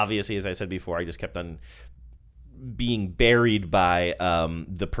 obviously, as I said before, I just kept on being buried by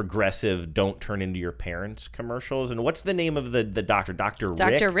the progressive "Don't Turn Into Your Parents" commercials. And what's the name of the doctor?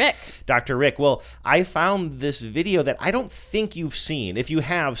 Dr. Rick? Dr. Rick. Well, I found this video that I don't think you've seen. If you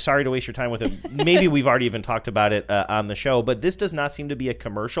have, sorry to waste your time with it. Maybe we've already even talked about it on the show, but this does not seem to be a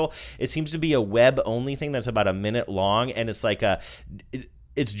commercial. It seems to be a web-only thing that's about a minute long, and it's like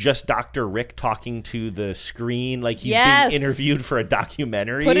it's just Dr. Rick talking to the screen like he's being interviewed for a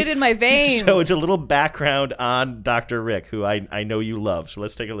documentary. Put it in my veins. So it's a little background on Dr. Rick, who I know you love. So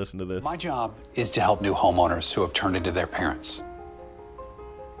let's take a listen to this. My job is to help new homeowners who have turned into their parents.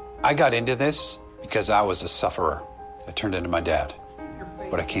 I got into this because I was a sufferer. I turned into my dad,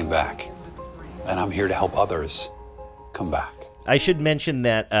 but I came back. And I'm here to help others come back. I should mention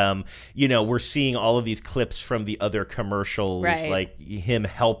that, we're seeing all of these clips from the other commercials, like him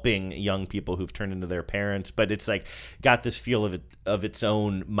helping young people who've turned into their parents. But it's like got this feel of its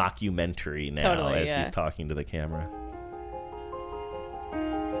own mockumentary now as he's talking to the camera.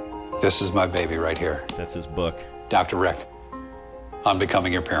 This is my baby right here. That's his book. Dr. Rick, on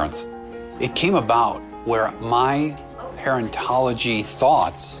Becoming Your Parents. It came about where my parentology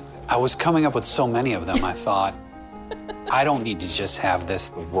thoughts, I was coming up with so many of them, I thought, I don't need to just have this,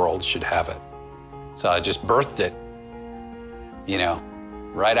 the world should have it. So I just birthed it,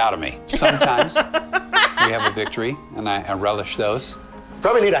 right out of me. Sometimes we have a victory, and I relish those.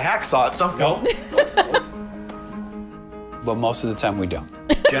 Probably need a hacksaw at some point. But most of the time we don't.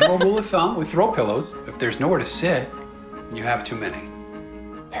 General rule of thumb, we throw pillows. If there's nowhere to sit, you have too many.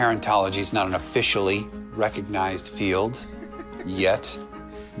 Parentology is not an officially recognized field yet,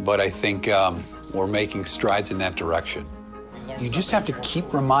 but I think we're making strides in that direction. You just have to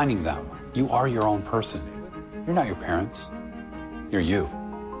keep reminding them, you are your own person. You're not your parents. You're you.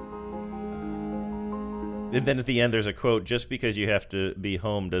 And then at the end, there's a quote, just because you have to be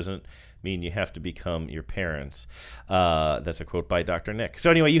home doesn't mean you have to become your parents. That's a quote by Dr. Nick.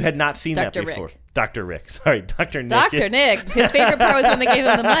 So anyway, you had not seen that before. Rick. Dr. Rick. Sorry, Dr. Nick. Dr. Nick. His favorite part was when they gave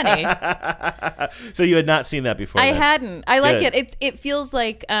him the money. So you had not seen that before. I hadn't. I like it. It feels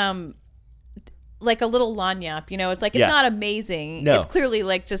like a little lagniappe, It's like, it's not amazing. No. It's clearly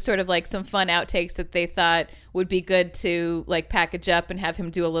like just sort of like some fun outtakes that they thought would be good to like package up and have him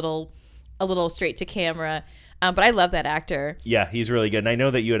do a little straight to camera. But I love that actor. Yeah, he's really good. And I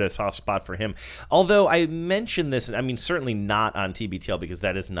know that you had a soft spot for him. Although I mentioned this, I mean, certainly not on TBTL because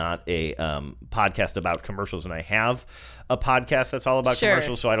that is not a podcast about commercials. And I have a podcast that's all about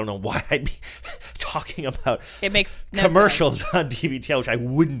commercials, so I don't know why I'd be talking about commercials on TBTL, which I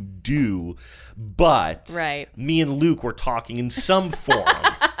wouldn't do. But me and Luke were talking in some forum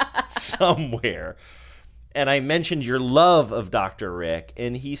somewhere. And I mentioned your love of Dr. Rick,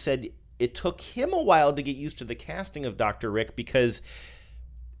 and he said it took him a while to get used to the casting of Dr. Rick because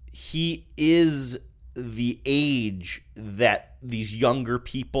he is the age that these younger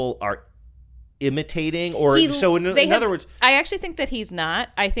people are imitating. In other words, I actually think that he's not.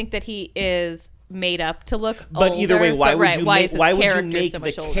 I think that he is made up to look but older. Either way, why would you make so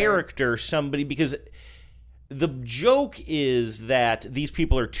the character somebody? Because the joke is that these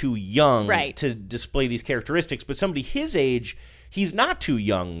people are too young to display these characteristics, but somebody his age, he's not too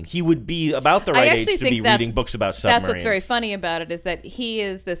young. He would be about the right age to be reading books about submarines. That's what's very funny about it, is that he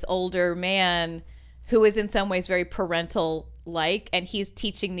is this older man who is in some ways very parental-like, and he's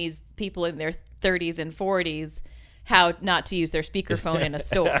teaching these people in their 30s and 40s how not to use their speakerphone in a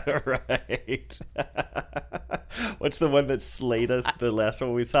store. Right. What's the one that slayed us, the last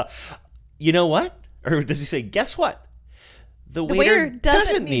one we saw? You know what? Or does he say, guess what? The waiter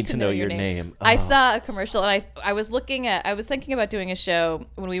doesn't need to know your name. I saw a commercial, and I was thinking about doing a show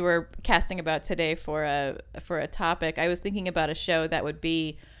when we were casting about today for a topic. I was thinking about a show that would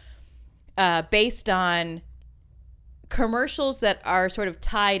be based on commercials that are sort of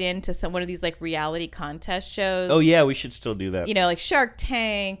tied into one of these like reality contest shows. Oh yeah, we should still do that. Like Shark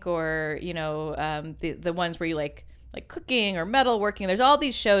Tank, or the ones where you like cooking or metalworking. There's all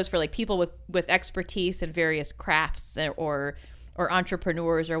these shows for like people with expertise in various crafts or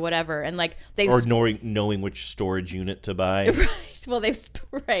entrepreneurs or whatever, and like knowing which storage unit to buy. Right. Well,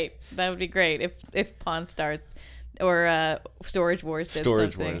 that would be great if Pawn Stars or Storage Wars did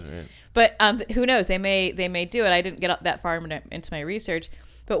something. Wars, right. But who knows? They may do it. I didn't get that far into my research,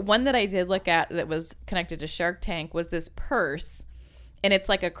 but one that I did look at that was connected to Shark Tank was this purse, and it's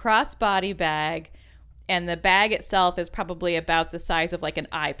like a crossbody bag. And the bag itself is probably about the size of like an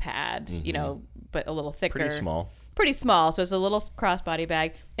iPad, but a little thicker. Pretty small. So it's a little crossbody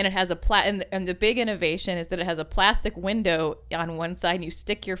bag, and it has and the big innovation is that it has a plastic window on one side, and you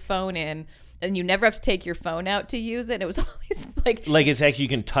stick your phone in, and you never have to take your phone out to use it. And it was always like it's actually you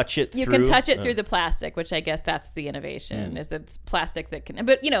can touch it. You can touch it through the plastic, which I guess that's the innovation is that it's plastic that can.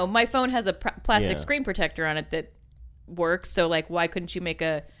 But my phone has a plastic screen protector on it that works. So like, why couldn't you make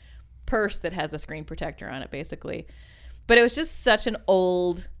a purse that has a screen protector on it, basically? But it was just such a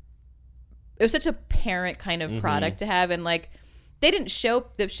parent kind of product to have, and like they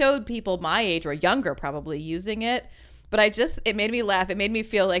showed people my age or younger probably using it, but it made me laugh. It made me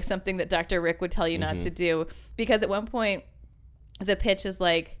feel like something that Dr. Rick would tell you not to do, because at one point the pitch is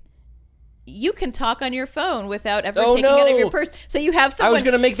like, you can talk on your phone without ever taking it out of your purse. So you have someone I was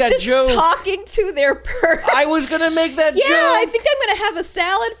gonna make that just joke. talking to their purse. I was going to make that joke. Yeah, I think I'm going to have a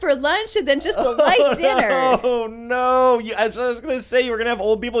salad for lunch and then just a light dinner. Oh, no. As I was going to say, you were going to have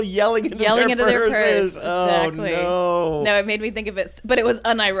old people yelling into their purse. Exactly. Oh, no. No, it made me think of it, but it was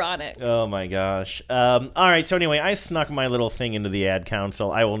unironic. Oh, my gosh. All right, so anyway, I snuck my little thing into the ad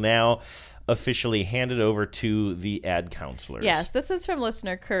council. I will now officially hand it over to the ad counselors. Yes, this is from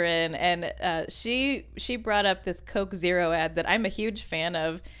listener Corinne, and she brought up this Coke Zero ad that I'm a huge fan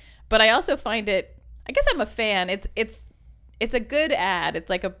of, but I also find it. I guess I'm a fan. It's a good ad. It's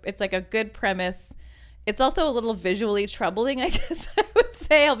like a good premise. It's also a little visually troubling, I guess I would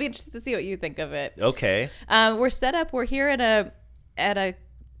say. I'll be interested to see what you think of it. Okay. We're set up. We're here at a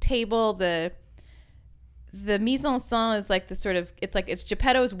table. The mise en scène is like the sort of, it's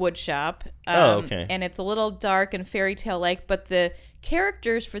Geppetto's wood shop. Okay. And it's a little dark and fairy tale like, but the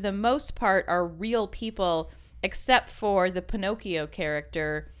characters for the most part are real people, except for the Pinocchio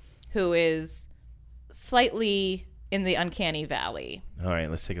character, who is slightly in the uncanny valley. All right,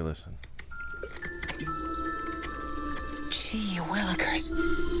 let's take a listen. Gee willikers,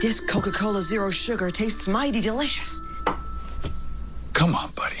 this Coca-Cola Zero Sugar tastes mighty delicious. Come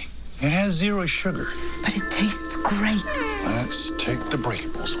on, buddy. It has 0 sugar. But it tastes great. Let's take the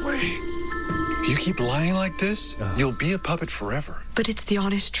breakables away. If you keep lying like this, you'll be a puppet forever. But it's the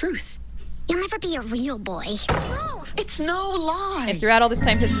honest truth. You'll never be a real boy. It's no lie. And throughout all this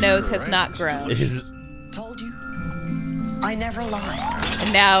time, his nose has not grown. Told you. I never lie.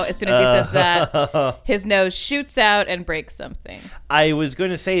 And now, as soon as he says that, his nose shoots out and breaks something. I was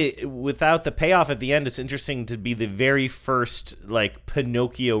going to say, without the payoff at the end, it's interesting to be the very first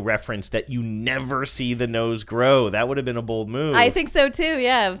Pinocchio reference that you never see the nose grow. That would have been a bold move. I think so too.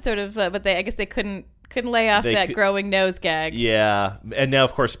 Yeah, sort of. But I guess they couldn't lay off growing nose gag. Yeah, and now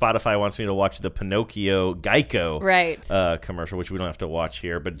of course Spotify wants me to watch the Pinocchio Geico commercial, which we don't have to watch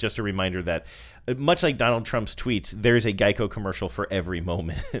here. But just a reminder that, much like Donald Trump's tweets, there's a Geico commercial for every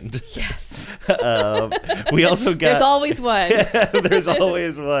moment. Yes. We also got. There's always one. There's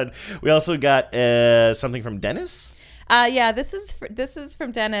always one. We also got something from Dennis. Yeah, this is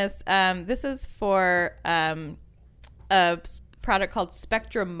from Dennis. This is for a product called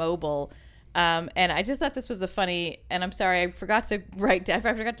Spectrum Mobile. And I just thought this was a funny, and I'm sorry, I forgot to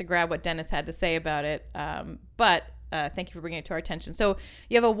grab what Dennis had to say about it. But thank you for bringing it to our attention. So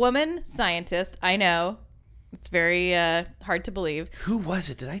you have a woman scientist. I know it's very hard to believe. Who was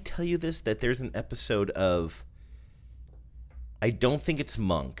it? Did I tell you this? That there's an episode of, I don't think it's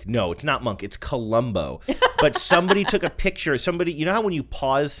Monk. No, it's not Monk. It's Columbo. But somebody took a picture. Somebody, you know how when you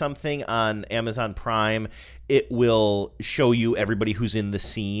pause something on Amazon Prime, it will show you everybody who's in the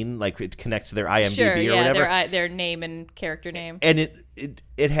scene, like it connects to their IMDb or whatever. Their name and character name. And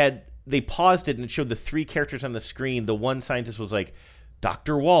it had, they paused it and it showed the 3 characters on the screen. The one scientist was like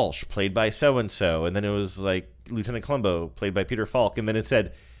Dr. Walsh, played by so-and-so. And then it was like Lieutenant Columbo, played by Peter Falk. And then it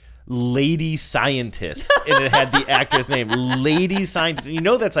said Lady Scientist, and it had the actor's name, Lady Scientist. And you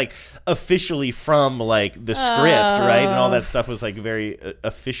know that's like officially from like the script, right? And all that stuff was like very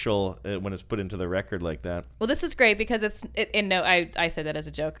official when it's put into the record like that. Well, this is great because I said that as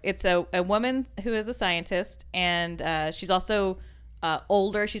a joke. It's a woman who is a scientist, and she's also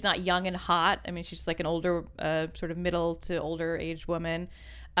older. She's not young and hot. I mean, she's like an older, sort of middle to older aged woman.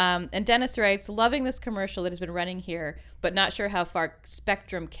 And Dennis writes, loving this commercial that has been running here, but not sure how far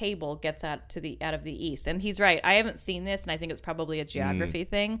Spectrum Cable gets out of the East. And he's right. I haven't seen this, and I think it's probably a geography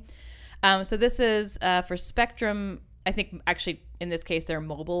thing. So this is for Spectrum. I think actually in this case their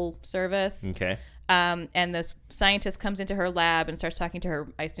mobile service. Okay. And this scientist comes into her lab and starts talking to her,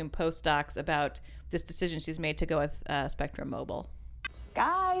 I assume, postdocs about this decision she's made to go with Spectrum Mobile.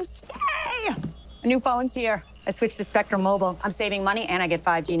 Guys, yay! A new phone's here. I switched to Spectrum Mobile. I'm saving money and I get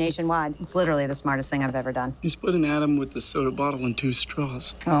 5G nationwide. It's literally the smartest thing I've ever done. You split an atom with the soda bottle and 2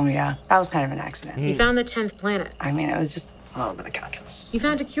 straws. Oh, yeah. That was kind of an accident. You found the 10th planet. I mean, it was just a little bit of calculus. You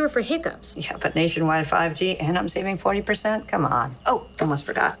found a cure for hiccups. Yeah, but nationwide 5G and I'm saving 40%? Come on. Oh, almost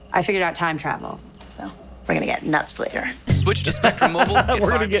forgot. I figured out time travel, so we're going to get nuts later. Switch to Spectrum Mobile. We're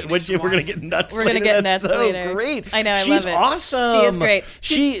gonna get nuts. We're going to get That's nuts so later. Great. I know, I She's love it. Awesome. She is great.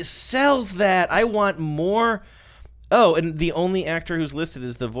 She sells that. I want more. Oh, and the only actor who's listed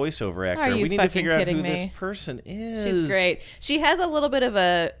is the voiceover actor. Are you we need to figure out who me? this person is. She's great. She has a little bit of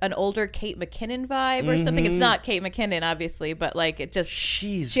an older Kate McKinnon vibe or something. It's not Kate McKinnon, obviously, but like it just.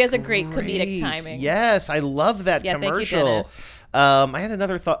 She has a great comedic timing. Yes, I love that commercial. Thank you, Dennis. I had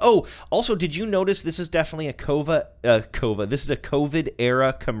another thought. Oh, also, did you notice this is definitely a this is a COVID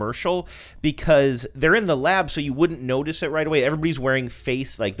era commercial, because they're in the lab, so you wouldn't notice it right away. Everybody's wearing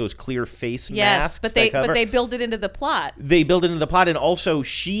those clear face masks. But they build it into the plot. They build it into the plot, and also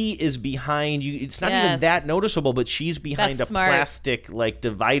she is behind you. It's not even that noticeable, but she's behind plastic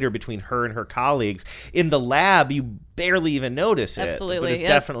divider between her and her colleagues. In the lab, you barely even notice it. Absolutely. But it's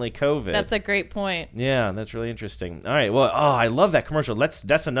definitely COVID. That's a great point. Yeah, that's really interesting. All right. Well, I love that commercial.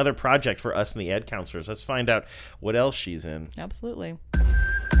 That's another project for us and the ed counselors. Let's find out what else she's in. Absolutely.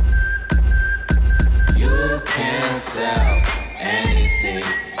 You can sell anything.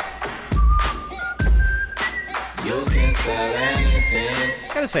 You can sell anything.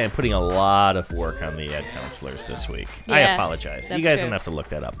 I gotta say, I'm putting a lot of work on the ed counselors this week. Yeah, I apologize. You guys don't have to look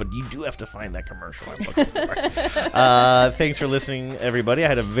that up, but you do have to find that commercial I'm looking for. Thanks for listening, everybody. I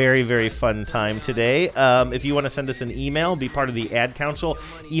had a very, very fun time today. If you want to send us an email, be part of the ad council,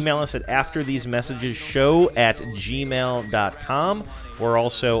 email us at afterthesemessageshow@gmail.com. We're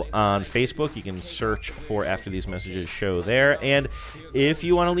also on Facebook. You can search for After These Messages Show there. And if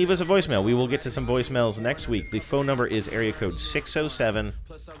you want to leave us a voicemail, we will get to some voicemails next week. The phone number is area code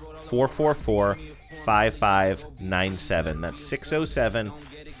 607-444-5597. That's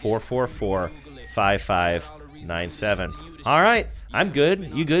 607-444-5597. All right. I'm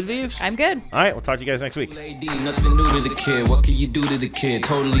good. You good, Vives? I'm good. All right. We'll talk to you guys next week. Nothing new to the kid. What can you do to the kid?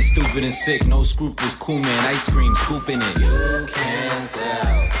 Totally stupid and sick. No scruples. Cool man. Ice cream. Scooping it. You can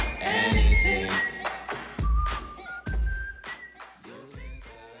sell